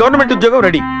 lakhs గవర్నమెంట్ ఉద్యోగం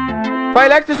రెడీ. 5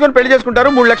 lakhs తీసుకొని పెళ్లి చేసుకుంటారు,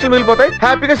 3 లక్షలు మిగిలిపోతాయి,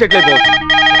 హ్యాపీగా సెటిల్ అయిపోవచ్చు.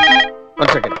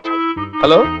 1 second.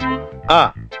 హలో,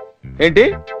 ఏంటి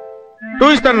 2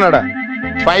 ఇస్తానన్నాడా?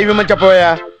 5 ఇవ్వమని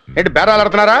చెప్పబోయా? ఏంటి బేరాలు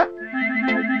ఆడుతున్నారా?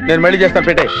 నేను మళ్ళీ చేస్తాను,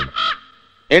 పెట్టే.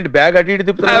 ఏంటి బ్యాగ్ అటు ఇటు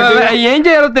తిప్పుతున్నా? ఏం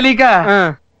చేయాలో తెలియక.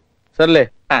 సర్లే,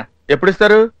 ఎప్పుడు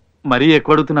ఇస్తారు? మరీ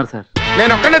ఎక్కువ అడుగుతున్నారు సార్.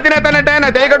 నేను ఒక్కనే తినేతానంటే నా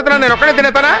చేయి కడుతున్నాను. నేను ఒక్కనే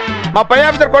తినేతానా? మా పై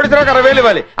ఆఫీసర్ కోటేశ్వరరావు 60,000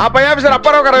 ఇవ్వాలి, ఆ పై ఆఫీసర్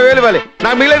అప్పారావు 60,000 ఇవ్వాలి.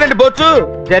 నాకు మిగిలేదండి బొచ్చు.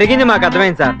 జరిగింది మాకు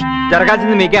అర్థమైంది సార్,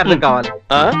 జరగాల్సింది మీకే అర్థం కావాలి.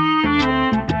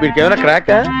 వీడికి ఏమైనా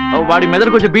క్రాక్? వాడి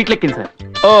మెదడు కొంచెం బీట్ లెక్కింది సార్.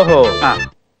 ఓహో,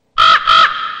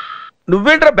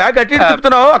 నువ్వేంట్రా బ్యాగ్ అట్టి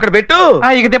తిప్పుతున్నావు? అక్కడ పెట్టు.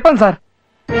 ఇక తిప్పండి సార్.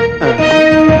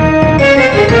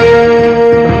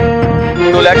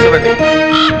 2 lakhs ఇవ్వండి.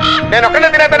 నేను ఒక్కనే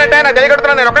తినేతానంటే నా చేయి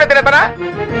కడుతున్నాను. నేను ఒక్కనే తినేతానా?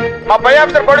 మా పై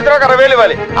ఆఫీసర్ కోటేశ్వరరావు 60,000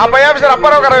 ఇవ్వాలి, ఆ పై ఆఫీసర్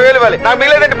అప్పారావు 60,000 ఇవ్వాలి. నాకు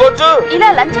మిగిలేదండి బొచ్చు. ఇలా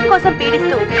లంచం కోసం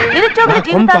పీడిస్తూ నిరుద్యోగుల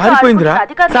పారిపోయిందిరా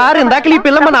సార్. ఇందాక ఈ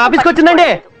పిల్ల మన ఆఫీస్కి వచ్చిందండి.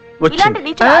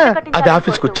 అది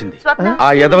ఆఫీస్కి వచ్చింది, ఆ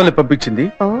ఎదవల్ని పంపించింది,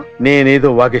 నేనేదో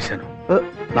వాగేశాను.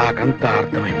 నాకంతా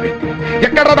అర్థమైపోయింది.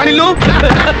 ఎక్కడ దాని ఇల్లు?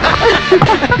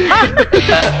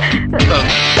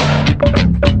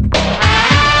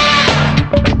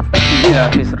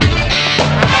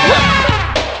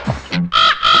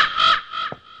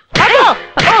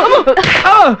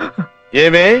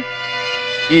 ఏమే,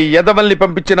 ఈ ఎదవల్ని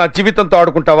పంపించి నా జీవితంతో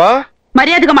ఆడుకుంటావా?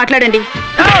 మర్యాదగా మాట్లాడండి.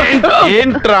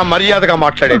 ఏంట్రా మర్యాదగా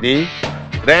మాట్లాడేది?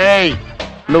 రేయ్,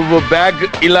 నువ్వు బ్యాగ్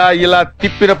ఇలా ఇలా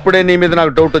తిప్పినప్పుడే నీ మీద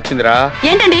నాకు డౌట్ వచ్చిందిరా.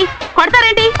 ఏంటండి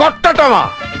కొడతారేంటి? కొట్టటమా?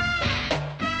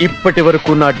 ఇప్పటి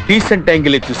వరకు నా డీసెంట్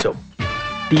యాంగిల్ చూసావు,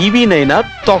 టీవీనైనా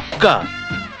తొక్క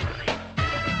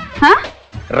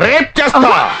రేప్ చేస్తా.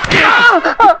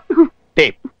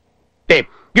 Tape tape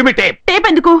give me tape. Tape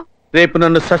ఎందుకు? రేపు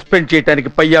నన్ను సస్పెండ్ చేయడానికి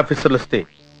పై ఆఫీసర్లు వస్తే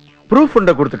ప్రూఫ్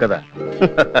ఉండకూడదు కదా.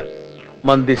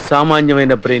 మంది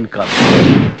సామాన్యమైన బ్రెయిన్ కాదు,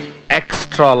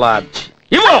 ఎక్స్ట్రా లార్జ్.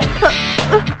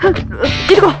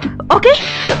 ఇదిగో ఓకే.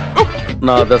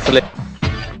 నా దశలే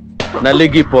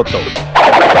నలిగిపోతావు.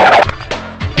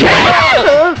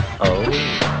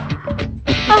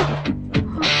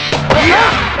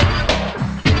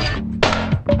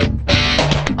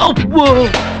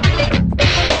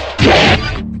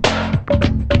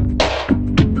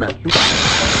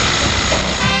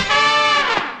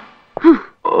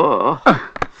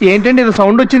 ఏంటండి ఇది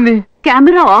సౌండ్ వచ్చింది?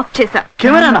 కెమెరా ఆఫ్ చేసా.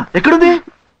 కెమెరానా? ఎక్కడుంది?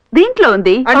 దీంట్లో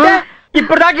ఉంది. అంటే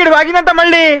ఇప్పుడు దాకా వాగినంత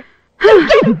మళ్ళీ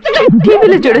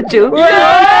టీవీలో చూడొచ్చు.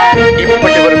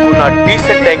 ఇప్పటి వరకు నా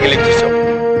డీసెంట్ యాంగిల్ చూసావు.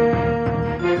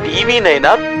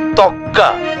 టీవీనైనా తొక్క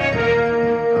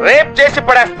రేప్ చేసి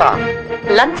పడేస్తా.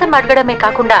 లంచం అడగడమే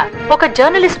కాకుండా ఒక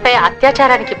జర్నలిస్ట్ పై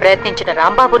అత్యాచారానికి ప్రయత్నించిన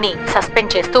రాంబాబుని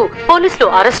సస్పెండ్ చేస్తూ పోలీసులు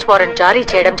అరెస్ట్ వారెంట్ జారీ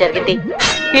చేయడం జరిగింది.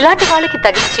 ఇలాంటి వాళ్ళకి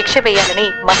తగిన శిక్ష వేయాలని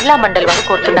మహిళా మండలి వారు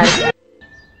కోరుతున్నారు.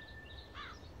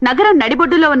 నగరం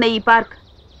నడిబొడ్డులో ఉన్న ఈ పార్క్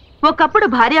ఒకప్పుడు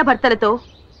భార్యాభర్తలతో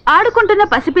ఆడుకుంటున్న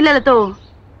పసిపిల్లలతో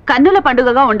కన్నుల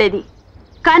పండుగగా ఉండేది.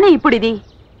 కానీ ఇప్పుడు ఇది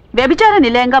వ్యభిచార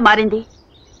నిలయంగా మారింది.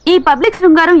 ఈ పబ్లిక్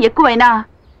శృంగారం ఎక్కువైనా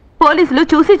పోలీసులు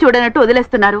చూసి చూడనట్టు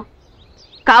వదిలేస్తున్నారు.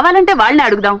 కావాలంటే వాళ్ళని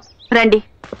అడుగుదాం రండి.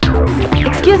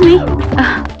 Excuse me,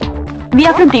 we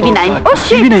are from TV9. Oh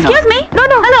shit, excuse me. No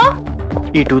no, hello.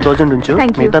 ఈ 2000 నుంచి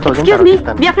మిగతా 1000 excuse me,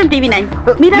 we are from TV9.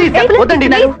 మీరు వద్దండి,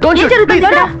 డోంట్ షూట్.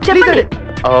 చెప్పండి.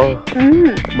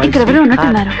 ఇక్కడ ఎవరో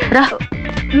ఉన్నట్టున్నారు. రా.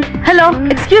 Hello,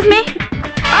 excuse me.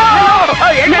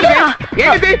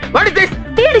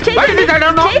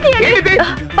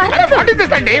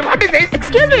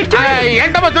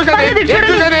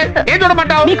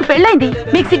 మీకు పెళ్ళైంది,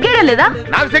 మీకు సిగ్గేయడం లేదా?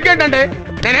 నాకు సిగ్గేంటంటే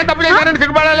నేనేం తప్పు చేశానని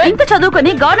సిగ్గుపడాలి? ఇంత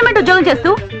చదువుకొని గవర్నమెంట్ ఉద్యోగం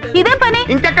చేస్తూ ఇదేం పని?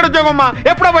 ఇంకెక్కడ ఉద్యోగం అమ్మా?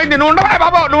 ఎప్పుడో పోయింది. నువ్వు ఉండవా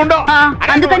బాబా? నువ్వు ఉండవు.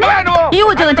 అందుకని ఈ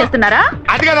ఉద్యోగం చేస్తున్నారా?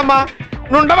 అది కదమ్మా,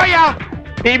 నువ్వు ఉండవయ్యా.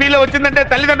 టీవీలో వచ్చిందంటే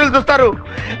తల్లిదండ్రులు చూస్తారు,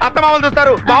 అత్తమామలు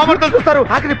చూస్తారు, బావమర్తలు చూస్తారు,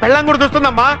 ఆఖరి పెళ్ళం కూడా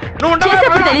చూస్తుందమ్మా. నువ్వు ఉండవా?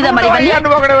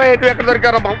 నువ్వు ఎక్కడ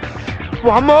దొరికారమ్మా?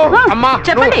 అమ్మో అమ్మా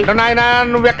నాయన,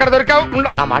 నువ్వు ఎక్కడ దొరికావు?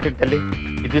 ఆ మాట తల్లి,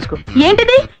 ఇది తీసుకో.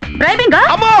 ఏంటిది? డ్రైవింగ్?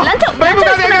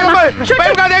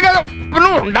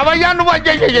 నువ్వు ఉండవయ్యా. నువ్వు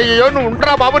అయ్యో నువ్వు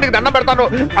ఉండరా బాబు, నీకు దండం పెడతాను.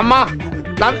 అమ్మా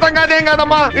లంచం కాదేం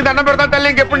కాదమ్మా, నీకు దండం పెడతాను తల్లి.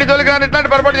 ఇంకెప్పుడు నీ జోలికి రాని,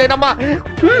 ఇట్లాంటి పొరపాటు చేయనమ్మా.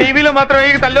 టీవీలో మాత్రం ఏ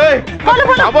తల్లి.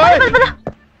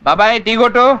 బాబాయ్ టీ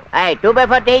కొట్టు.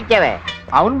 2/4 టీ ఇచ్చావే.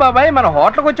 అవును బాబాయ్, మన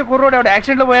హోటల్కి వచ్చి కుర్రోడు ఎవడు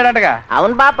యాక్సిడెంట్ లో పోయాడటగా.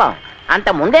 అవును పాపం, అంత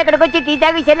ముందే ఇక్కడికి వచ్చి టీ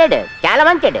తాగి చెల్లాడు. చాలా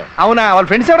మంచిడు. అవునా? వాళ్ళ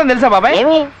ఫ్రెండ్స్ ఎవరైనా తెలుసా బాబాయ్?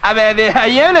 అదే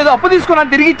ఏం లేదు, అప్పు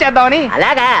తీసుకున్నాను, తిరిగి ఇచ్చేద్దామని.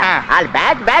 అలాగా? వాళ్ళ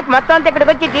బ్యాచ్ మొత్తం అంతా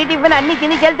ఇక్కడికి వచ్చి టీ టిఫిన్ అన్ని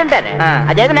తిని వెళ్తుంటారు.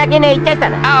 అదేదో నాకే నేను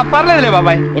ఇచ్చేస్తాను. పర్లేదులే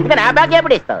బాబాయ్. ఎందుకని ఆ బాకీ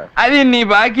ఎప్పుడు ఇస్తావు? అది నీ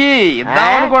బాకీ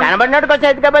కనబడినట్టు కొంచెం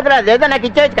ఎత్తుకపోతే అదేదో నాకు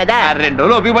ఇచ్చేవచ్చు కదా. 2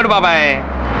 రోజులు ఒప్పిపడు బాబాయ్.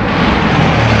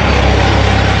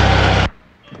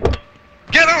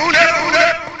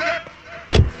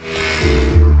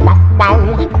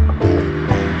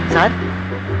 సార్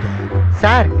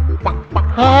సార్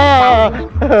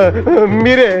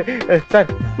మీరే సార్,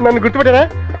 నన్ను గుర్తుపెట్టారా?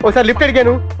 ఒకసారి లిఫ్ట్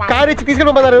అడిగాను, కారు ఇచ్చి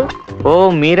తీసుకెళ్ళమన్నారు. ఓ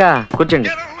మీరా, కూర్చోండి.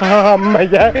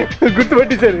 అమ్మయ్యా,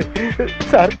 గుర్తుపెట్టేశారు.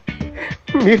 సార్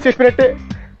మీరు చెప్పినట్టే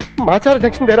మాచార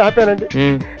జంక్షన్ దగ్గర ఆపానండి.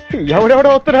 ఎవడెవడో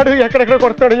వస్తున్నాడు, ఎక్కడెక్కడ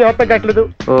కొడుతున్నాడు అర్థం కావట్లేదు.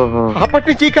 అప్పటి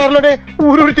నుంచి ఈ కారులోనే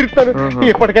ఊరూరు తిరుగుతాను.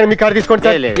 ఎప్పటికైనా మీ కారు తీసుకోండి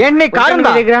సార్. ఏంటి కారు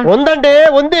ఉందంటే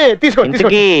ఉంది, తీసుకోండి.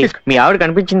 మీ ఆవిడ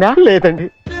కనిపించిందా? లేదండి,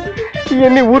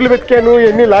 ఎన్ని ఊర్లు వెతికాను,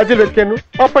 ఎన్ని లాడ్జీలు వెతికాను,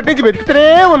 అప్పటి నుంచి వెతుకుతూనే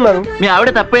ఉన్నాను. మీ ఆవిడ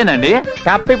తప్పేనండి?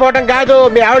 తప్పిపోవటం కాదు,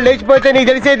 మీ ఆవిడ లేచిపోతే నీకు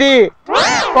తెలిసేది.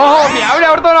 ఓహో, మీ ఆవిడ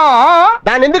ఎవరితోనో?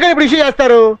 దాన్ని ఎందుకని ఇప్పుడు ఇష్యూ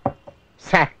చేస్తారు?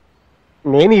 సార్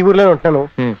నేను ఈ ఊర్లోనే ఉంటున్నాను,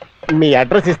 మీ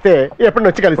అడ్రస్ ఇస్తే ఎప్పుడు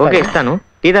వచ్చి కలుస్తాను. ఇస్తాను.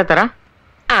 టీ తాగుతారా?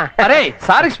 అరే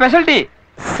సార్ స్పెషల్ టీ.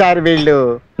 సార్ వీళ్ళు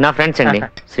నా ఫ్రెండ్స్ అండి.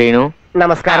 శ్రీను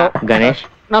నమస్కారం, గణేష్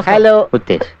హలో,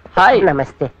 ఉత్తేజ్ హాయ్,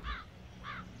 నమస్తే.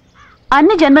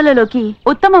 అన్ని జన్మలలోకి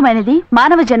ఉత్తమమైనది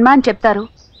మానవ జన్మ అని చెప్తారు.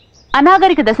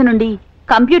 అనాగరిక దశ నుండి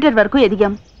కంప్యూటర్ వరకు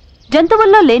ఎదిగాం.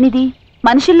 జంతువుల్లో లేనిది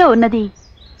మనుషుల్లో ఉన్నది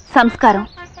సంస్కారం.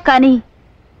 కానీ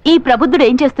ఈ ప్రబుద్ధుడు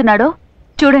ఏం చేస్తున్నాడో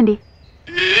చూడండి.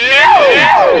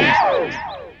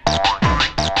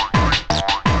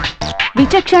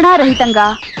 విచక్షణారహితంగా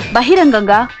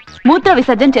బహిరంగంగా మూత్ర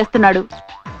విసర్జన చేస్తున్నాడు.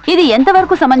 ఇది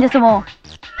ఎంతవరకు సమంజసమో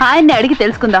ఆయన్ని అడిగి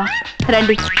తెలుసుకుందాం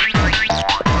రండి.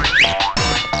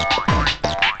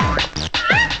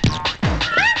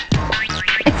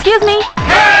 Excuse me.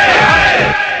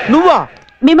 నువ్వా?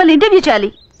 మిమ్మల్ని ఇంటర్వ్యూ చేయాలి.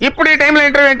 ఇప్పుడు ఈ టైంలో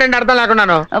ఇంటర్వ్యూ ఏంటంటే అర్థం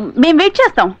లేకున్నాను. మేము వెయిట్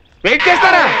చేస్తాం. వెయిట్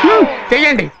చేస్తారా?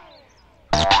 చెయ్యండి.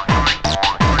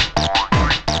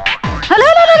 Hello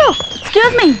hello hello,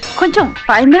 excuse me, కొంచెం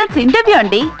 5 minutes ఇంటర్వ్యూ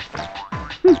అండి.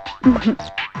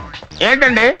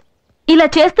 ఏంటండి ఇలా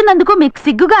చేస్తున్నందుకు మీకు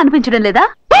సిగ్గుగా అనిపించడం లేదా?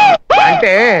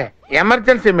 అంటే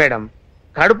ఎమర్జెన్సీ మేడం,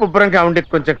 కడుపు ఉబ్బరంగా ఉండి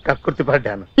కొంచెం కక్కుర్తి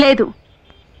పడ్డాను. లేదు,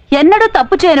 ఎన్నడూ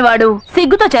తప్పు చేయని వాడు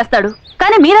సిగ్గుతో చేస్తాడు,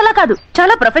 కానీ మీరలా కాదు,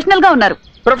 చాలా ప్రొఫెషనల్ గా ఉన్నారు.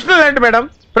 ప్రొఫెషనల్ ఏంటి మేడం?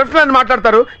 ప్రొఫెషనల్ అని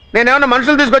మాట్లాడతారు. నేనేమన్నా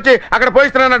మనుషులు తీసుకొచ్చి అక్కడ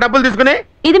పోయిస్తున్నా డబ్బులు తీసుకుని?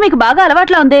 ఇది మీకు బాగా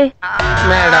అలవాట్లా ఉంది.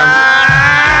 మేడం,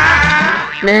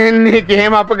 నేను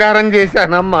నీకేం అపకారం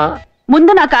చేశానమ్మా?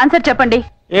 ముందు నాకు ఆన్సర్ చెప్పండి.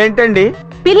 ఏంటండి?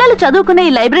 పిల్లలు చదువుకునే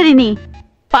ఈ లైబ్రరీని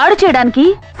పాడు చేయడానికి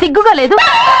సిగ్గుగా లేదు?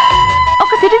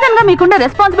 ఒక సిటిజన్ గా మీకున్న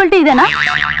రెస్పాన్సిబిలిటీ ఇదేనా?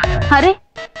 అరే,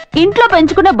 ఇంట్లో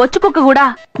పెంచుకునే బొచ్చు కుక్క కూడా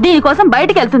దీనికోసం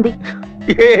బయటికి వెళ్తుంది.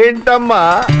 ఏంటమ్మా,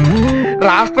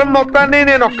 రాష్ట్రం మొత్తాన్ని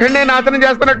నేను ఒక్కడే నాశనం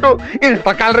చేస్తున్నట్టు ఇంత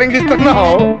కలరింగ్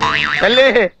ఇస్తున్నావు? తల్లి,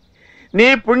 నీ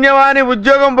పుణ్యవాని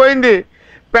ఉద్యోగం పోయింది,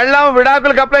 పెళ్ళాం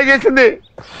విడాకులకు అప్లై చేసింది,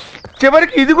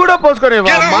 చివరికి ఇది కూడా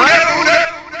పోసుకునేవా?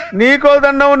 నీకో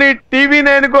దండం, నీ టీవీ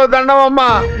నేనుకో దండం అమ్మా.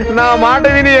 నా మాట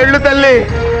విని ఎళ్ళు తల్లి.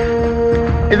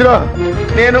 ఇదిగో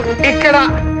నేను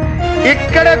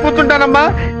ఇక్కడే కూర్చుంటానమ్మా,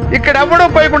 ఇక్కడ ఎవడో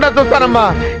పోయకుండా చూస్తానమ్మా.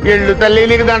 ఎళ్ళు తల్లి,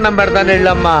 నీకు దండం పెడతాను,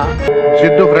 ఎళ్ళమ్మా.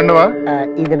 సిద్ధు ఫ్రెండ్ వా?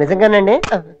 ఇది నిజంగానండి.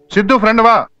 సిద్ధు ఫ్రెండ్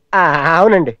వా?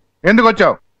 అవునండి. ఎందుకు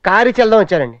వచ్చావు? కారు చెల్దాం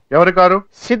వచ్చానండి. ఎవరి కారు?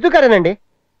 సిద్ధు కారేనండి.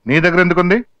 నీ దగ్గర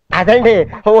ఎందుకుంది? అదండి,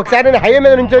 ఒకసారి నేను హైవే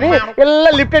మీద నుంచొని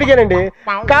ఇలా లిఫ్ట్ అడిగానండి,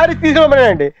 కారు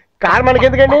తీసుకోమన్నానండి. కారు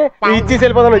మనకెందుకండి, ఇచ్చేసి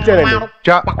వెళ్ళిపోదాని వచ్చానండి.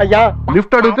 అయ్యా,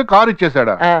 లిఫ్ట్ అడిగితే కారు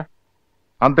ఇచ్చేసాడా?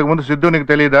 అంతకుముందు సిద్ధు నీకు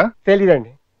తెలీదా?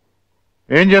 తెలీదండి.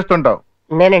 ఏం చేస్తుంటావు?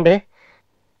 నేనండి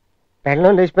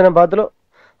పెళ్ళం లేచిపోయిన బాధలో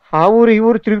ఆ ఊరు ఈ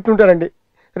ఊరు తిరుగుతుంటారండి.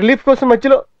 రిలీఫ్ కోసం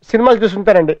మధ్యలో సినిమాలు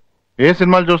చూస్తుంటారండి. ఏ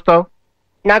సినిమాలు చూస్తావు?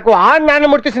 నాకు ఆ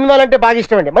నాన్నమూర్తి సినిమాలు అంటే బాగా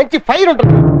ఇష్టం అండి. మంచి ఫైర్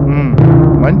ఉంటుంది.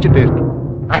 మంచి టేస్ట్.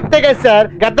 అంతేకాదు సార్,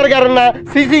 గద్దర్ గారున్నా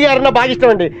సిసి గారున్నా బాగా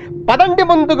ఇష్టం అండి. పదండి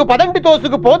ముందుకు, పదండి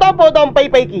తోసుకు, పోదాం పోదాం పై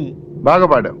పైకి. బాగా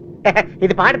పాడావు.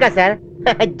 ఇది పాట కాదు సార్,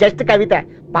 జస్ట్ కవిత.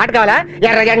 పాట కావాలా?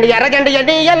 ఎర్రజండి ఎర్రజండి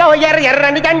ఎన్నియలో,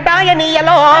 ఎర్రని జంట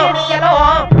ఎన్నియలో.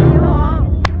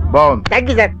 బాగుంది. Thank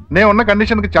you sir. నేను ఉన్న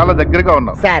కండిషన్ కి చాలా దగ్గరగా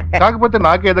ఉన్నావు. కాకపోతే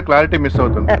నాకేదో క్లారిటీ మిస్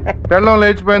అవుతుంది. పెళ్ళం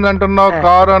లేచిపోయింది అంటున్నావు,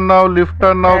 కారు అన్నావు, లిఫ్ట్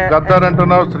అన్నావు, గద్దర్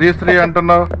అంటున్నావు, శ్రీశ్రీ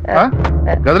అంటున్నావు.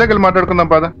 గదిలోకి వెళ్ళి మాట్లాడుకుందాం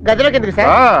పద. గదిలోకి ఎందుకు సార్?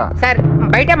 సార్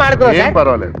బయట మాట్లాడుకుందాం. ఏం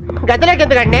పర్వాలేదు. గదిలోకి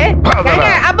ఎందుకండి?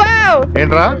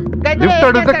 ఏంట్రా, లిఫ్ట్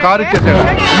అడిగితే కారు ఇచ్చేసాడు.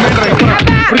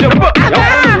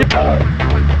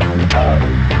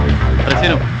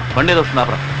 బండి వస్తున్నా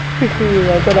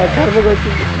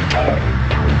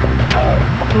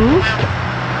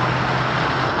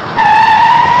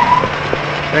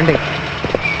రండి.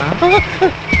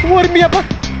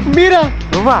 మీరా?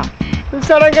 నువ్వా?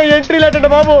 సడన్ గా ఎంట్రీ లేటండి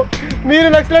బాబు. మీరు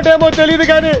నక్సలెట్ ఏమో తెలియదు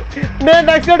కానీ నేను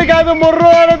నక్సలెట్ కాదు, ముర్రో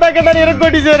అని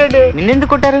ఇరగొట్టేశారండి.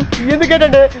 నిన్నెందుకు కొట్టారు?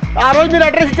 ఎందుకంటే ఆ రోజు మీరు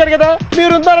అడ్రస్ ఇచ్చారు కదా,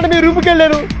 మీరు ఉన్నారని మీరు రూమ్కి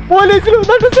వెళ్ళారు. పోలీసులు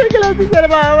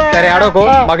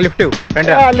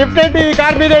లిఫ్ట్ ఏంటి,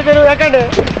 కార్ మీద అయితే ఎక్కండి.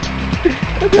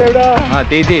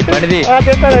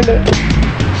 చెప్తానండి.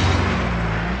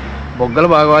 బొగ్గలు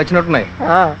బాగా వాచినట్టున్నాయి.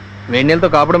 వేడి నీళ్ళతో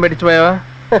కాపడం పెట్టించిపోయావా?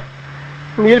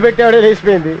 నీళ్ళు పెట్టేవాడే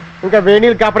లేచిపోయింది, ఇంకా వేడి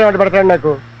నీళ్ళు కాపడం పడతాడు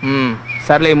నాకు.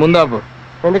 సర్లే, ముందు ఆపు.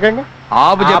 ఎందుకండి?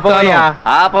 ఆపు చెప్తాను.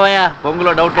 ఆపోయా,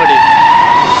 పొంగులో డౌట్ పడి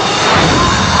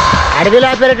అడవిలో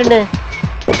ఆపారటండి.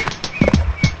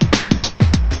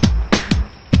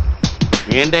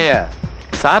 ఏంటయ్యా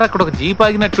సార్, అక్కడ ఒక జీప్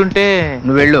ఆగినట్టుంటే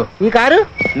నువ్వు వెళ్ళు. ఈ కారు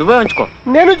నువ్వే ఉంచుకో.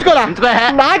 నేను ఉంచుకోవాలా?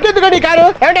 నాకెందుకండి ఈ కారు?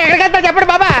 ఏమంటే ఎక్కడికి వెళ్తా చెప్పండి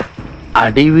బాబా.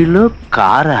 అడవిలో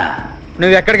కారా?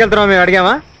 నువ్వు ఎక్కడికి వెళ్తున్నావు మేము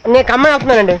అడిగామా? నేను కమ్మాయి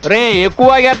అవుతున్నానండి. రే,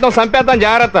 ఎక్కువ ఆగేస్తాం, చంపేస్తాం,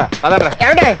 జాగ్రత్త. అదర్రా.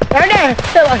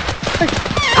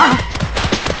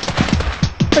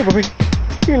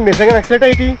 నిజంగా నక్సలెట్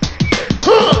అయితే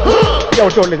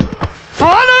ఎవరు చూడలేదు.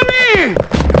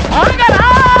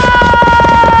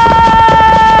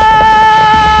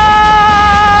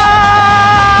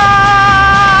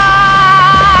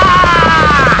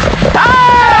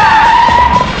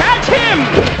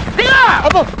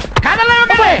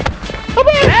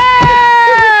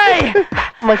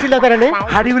 మంచిలు అవుతారండి.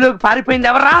 అడవిలోకి పారిపోయింది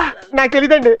ఎవరా? నాకు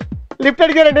తెలీదండి. లిఫ్ట్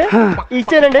అడిగారండి,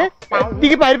 ఇచ్చానండి,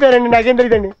 దిగి పారిపోయారండి. నాకేం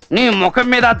తెలియదండి. నీ ముఖం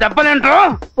మీద దెబ్బలేంట్రో?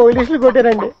 పోలీసులు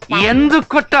కొట్టారండి. ఎందుకు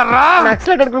కొట్టారా?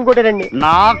 నక్సలెట్ అనుకుని కొట్టారండి.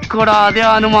 నాకు కూడా అదే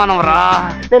అనుమానం రా.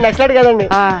 నేను నక్సలెట్ కదండి.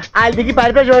 వాళ్ళు దిగి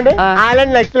పారిపోయి చూడండి,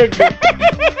 వాళ్ళని నక్సలెట్.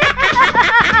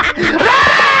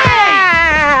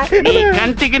 నీ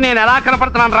కంటికి నేను ఎలా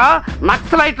కనపడుతున్నాను రా?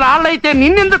 నక్సలైట్లు వాళ్ళైతే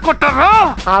నిన్నెందుకు కొట్టారు?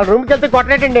 ఆ రూమ్ కి వెళ్తే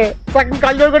కొట్టలేటండి, సగం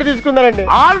కళ్ళు కూడా తీసుకున్నారండి.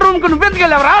 ఆ రూమ్ కు నువ్వెందుకు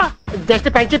వెళ్ళావరా? జస్ట్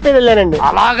పని చెప్పేది వెళ్ళానండి.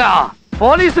 అలాగా?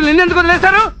 పోలీసులు నిన్నెందుకు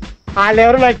వదిలేశారు? వాళ్ళు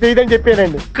ఎవరు నాకు తెలియదని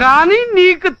చెప్పారండి. కానీ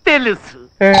నీకు తెలుసు.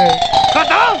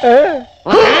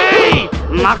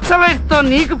 నక్సలైట్ తో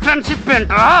నీకు ఫ్రెండ్షిప్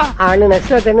ఏంట్రా? వాళ్ళు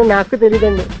నక్సలైట్ అండి నాకు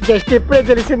తెలియదండి, జస్ట్ ఇప్పుడే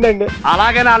తెలిసిందండి.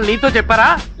 అలాగే వాళ్ళు నీతో చెప్పారా?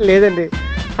 లేదండి,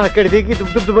 అక్కడ దిగి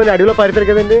దుబ్బని అడవిలో పారిపోయారు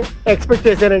కదండి, ఎక్స్పెక్ట్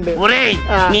చేశానండి.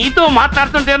 నీతో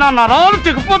మాట్లాడుతుంటే నా నరాలు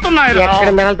తెగిపోతున్నాయి. ఎక్కడ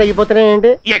నరాలు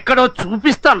తగ్గిపోతున్నాయండి? ఎక్కడో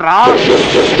చూపిస్తాను రా.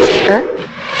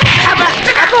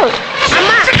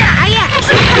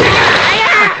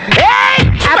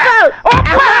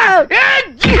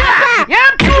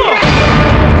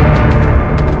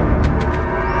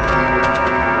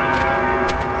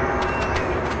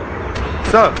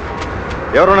 సార్,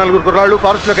 ఎవరో నలుగురు కుర్రాళ్ళు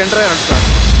ఫారెస్ట్ లోకి ఎంటర్ అయ్యారు sir.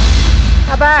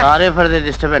 Sorry for the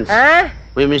disturbance,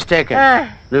 we mistake.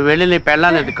 నువ్వు వెళ్ళి నీ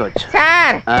పెళ్ళాన్ని ఎత్తుకోవచ్చు.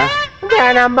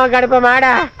 సార్, అమ్మ గడప మాడ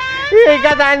ఇక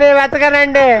దాన్ని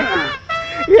వెతకనండి.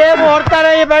 ఏ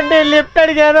ముహూర్తారో ఈ బండి లిఫ్ట్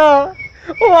అడిగాను,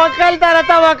 ఒకళ్ళ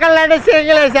తర్వాత ఒకళ్ళంటే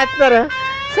సింగిల్ వేసేస్తున్నారు.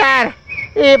 సార్,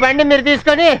 ఈ బండి మీరు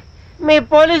తీసుకొని మీ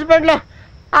పోలీస్ బండిలో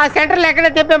ఆ సెంటర్లో ఎక్కడ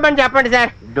తిప్పమని చెప్పండి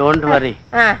sir. Don't worry,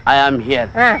 I am here.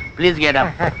 Please get up.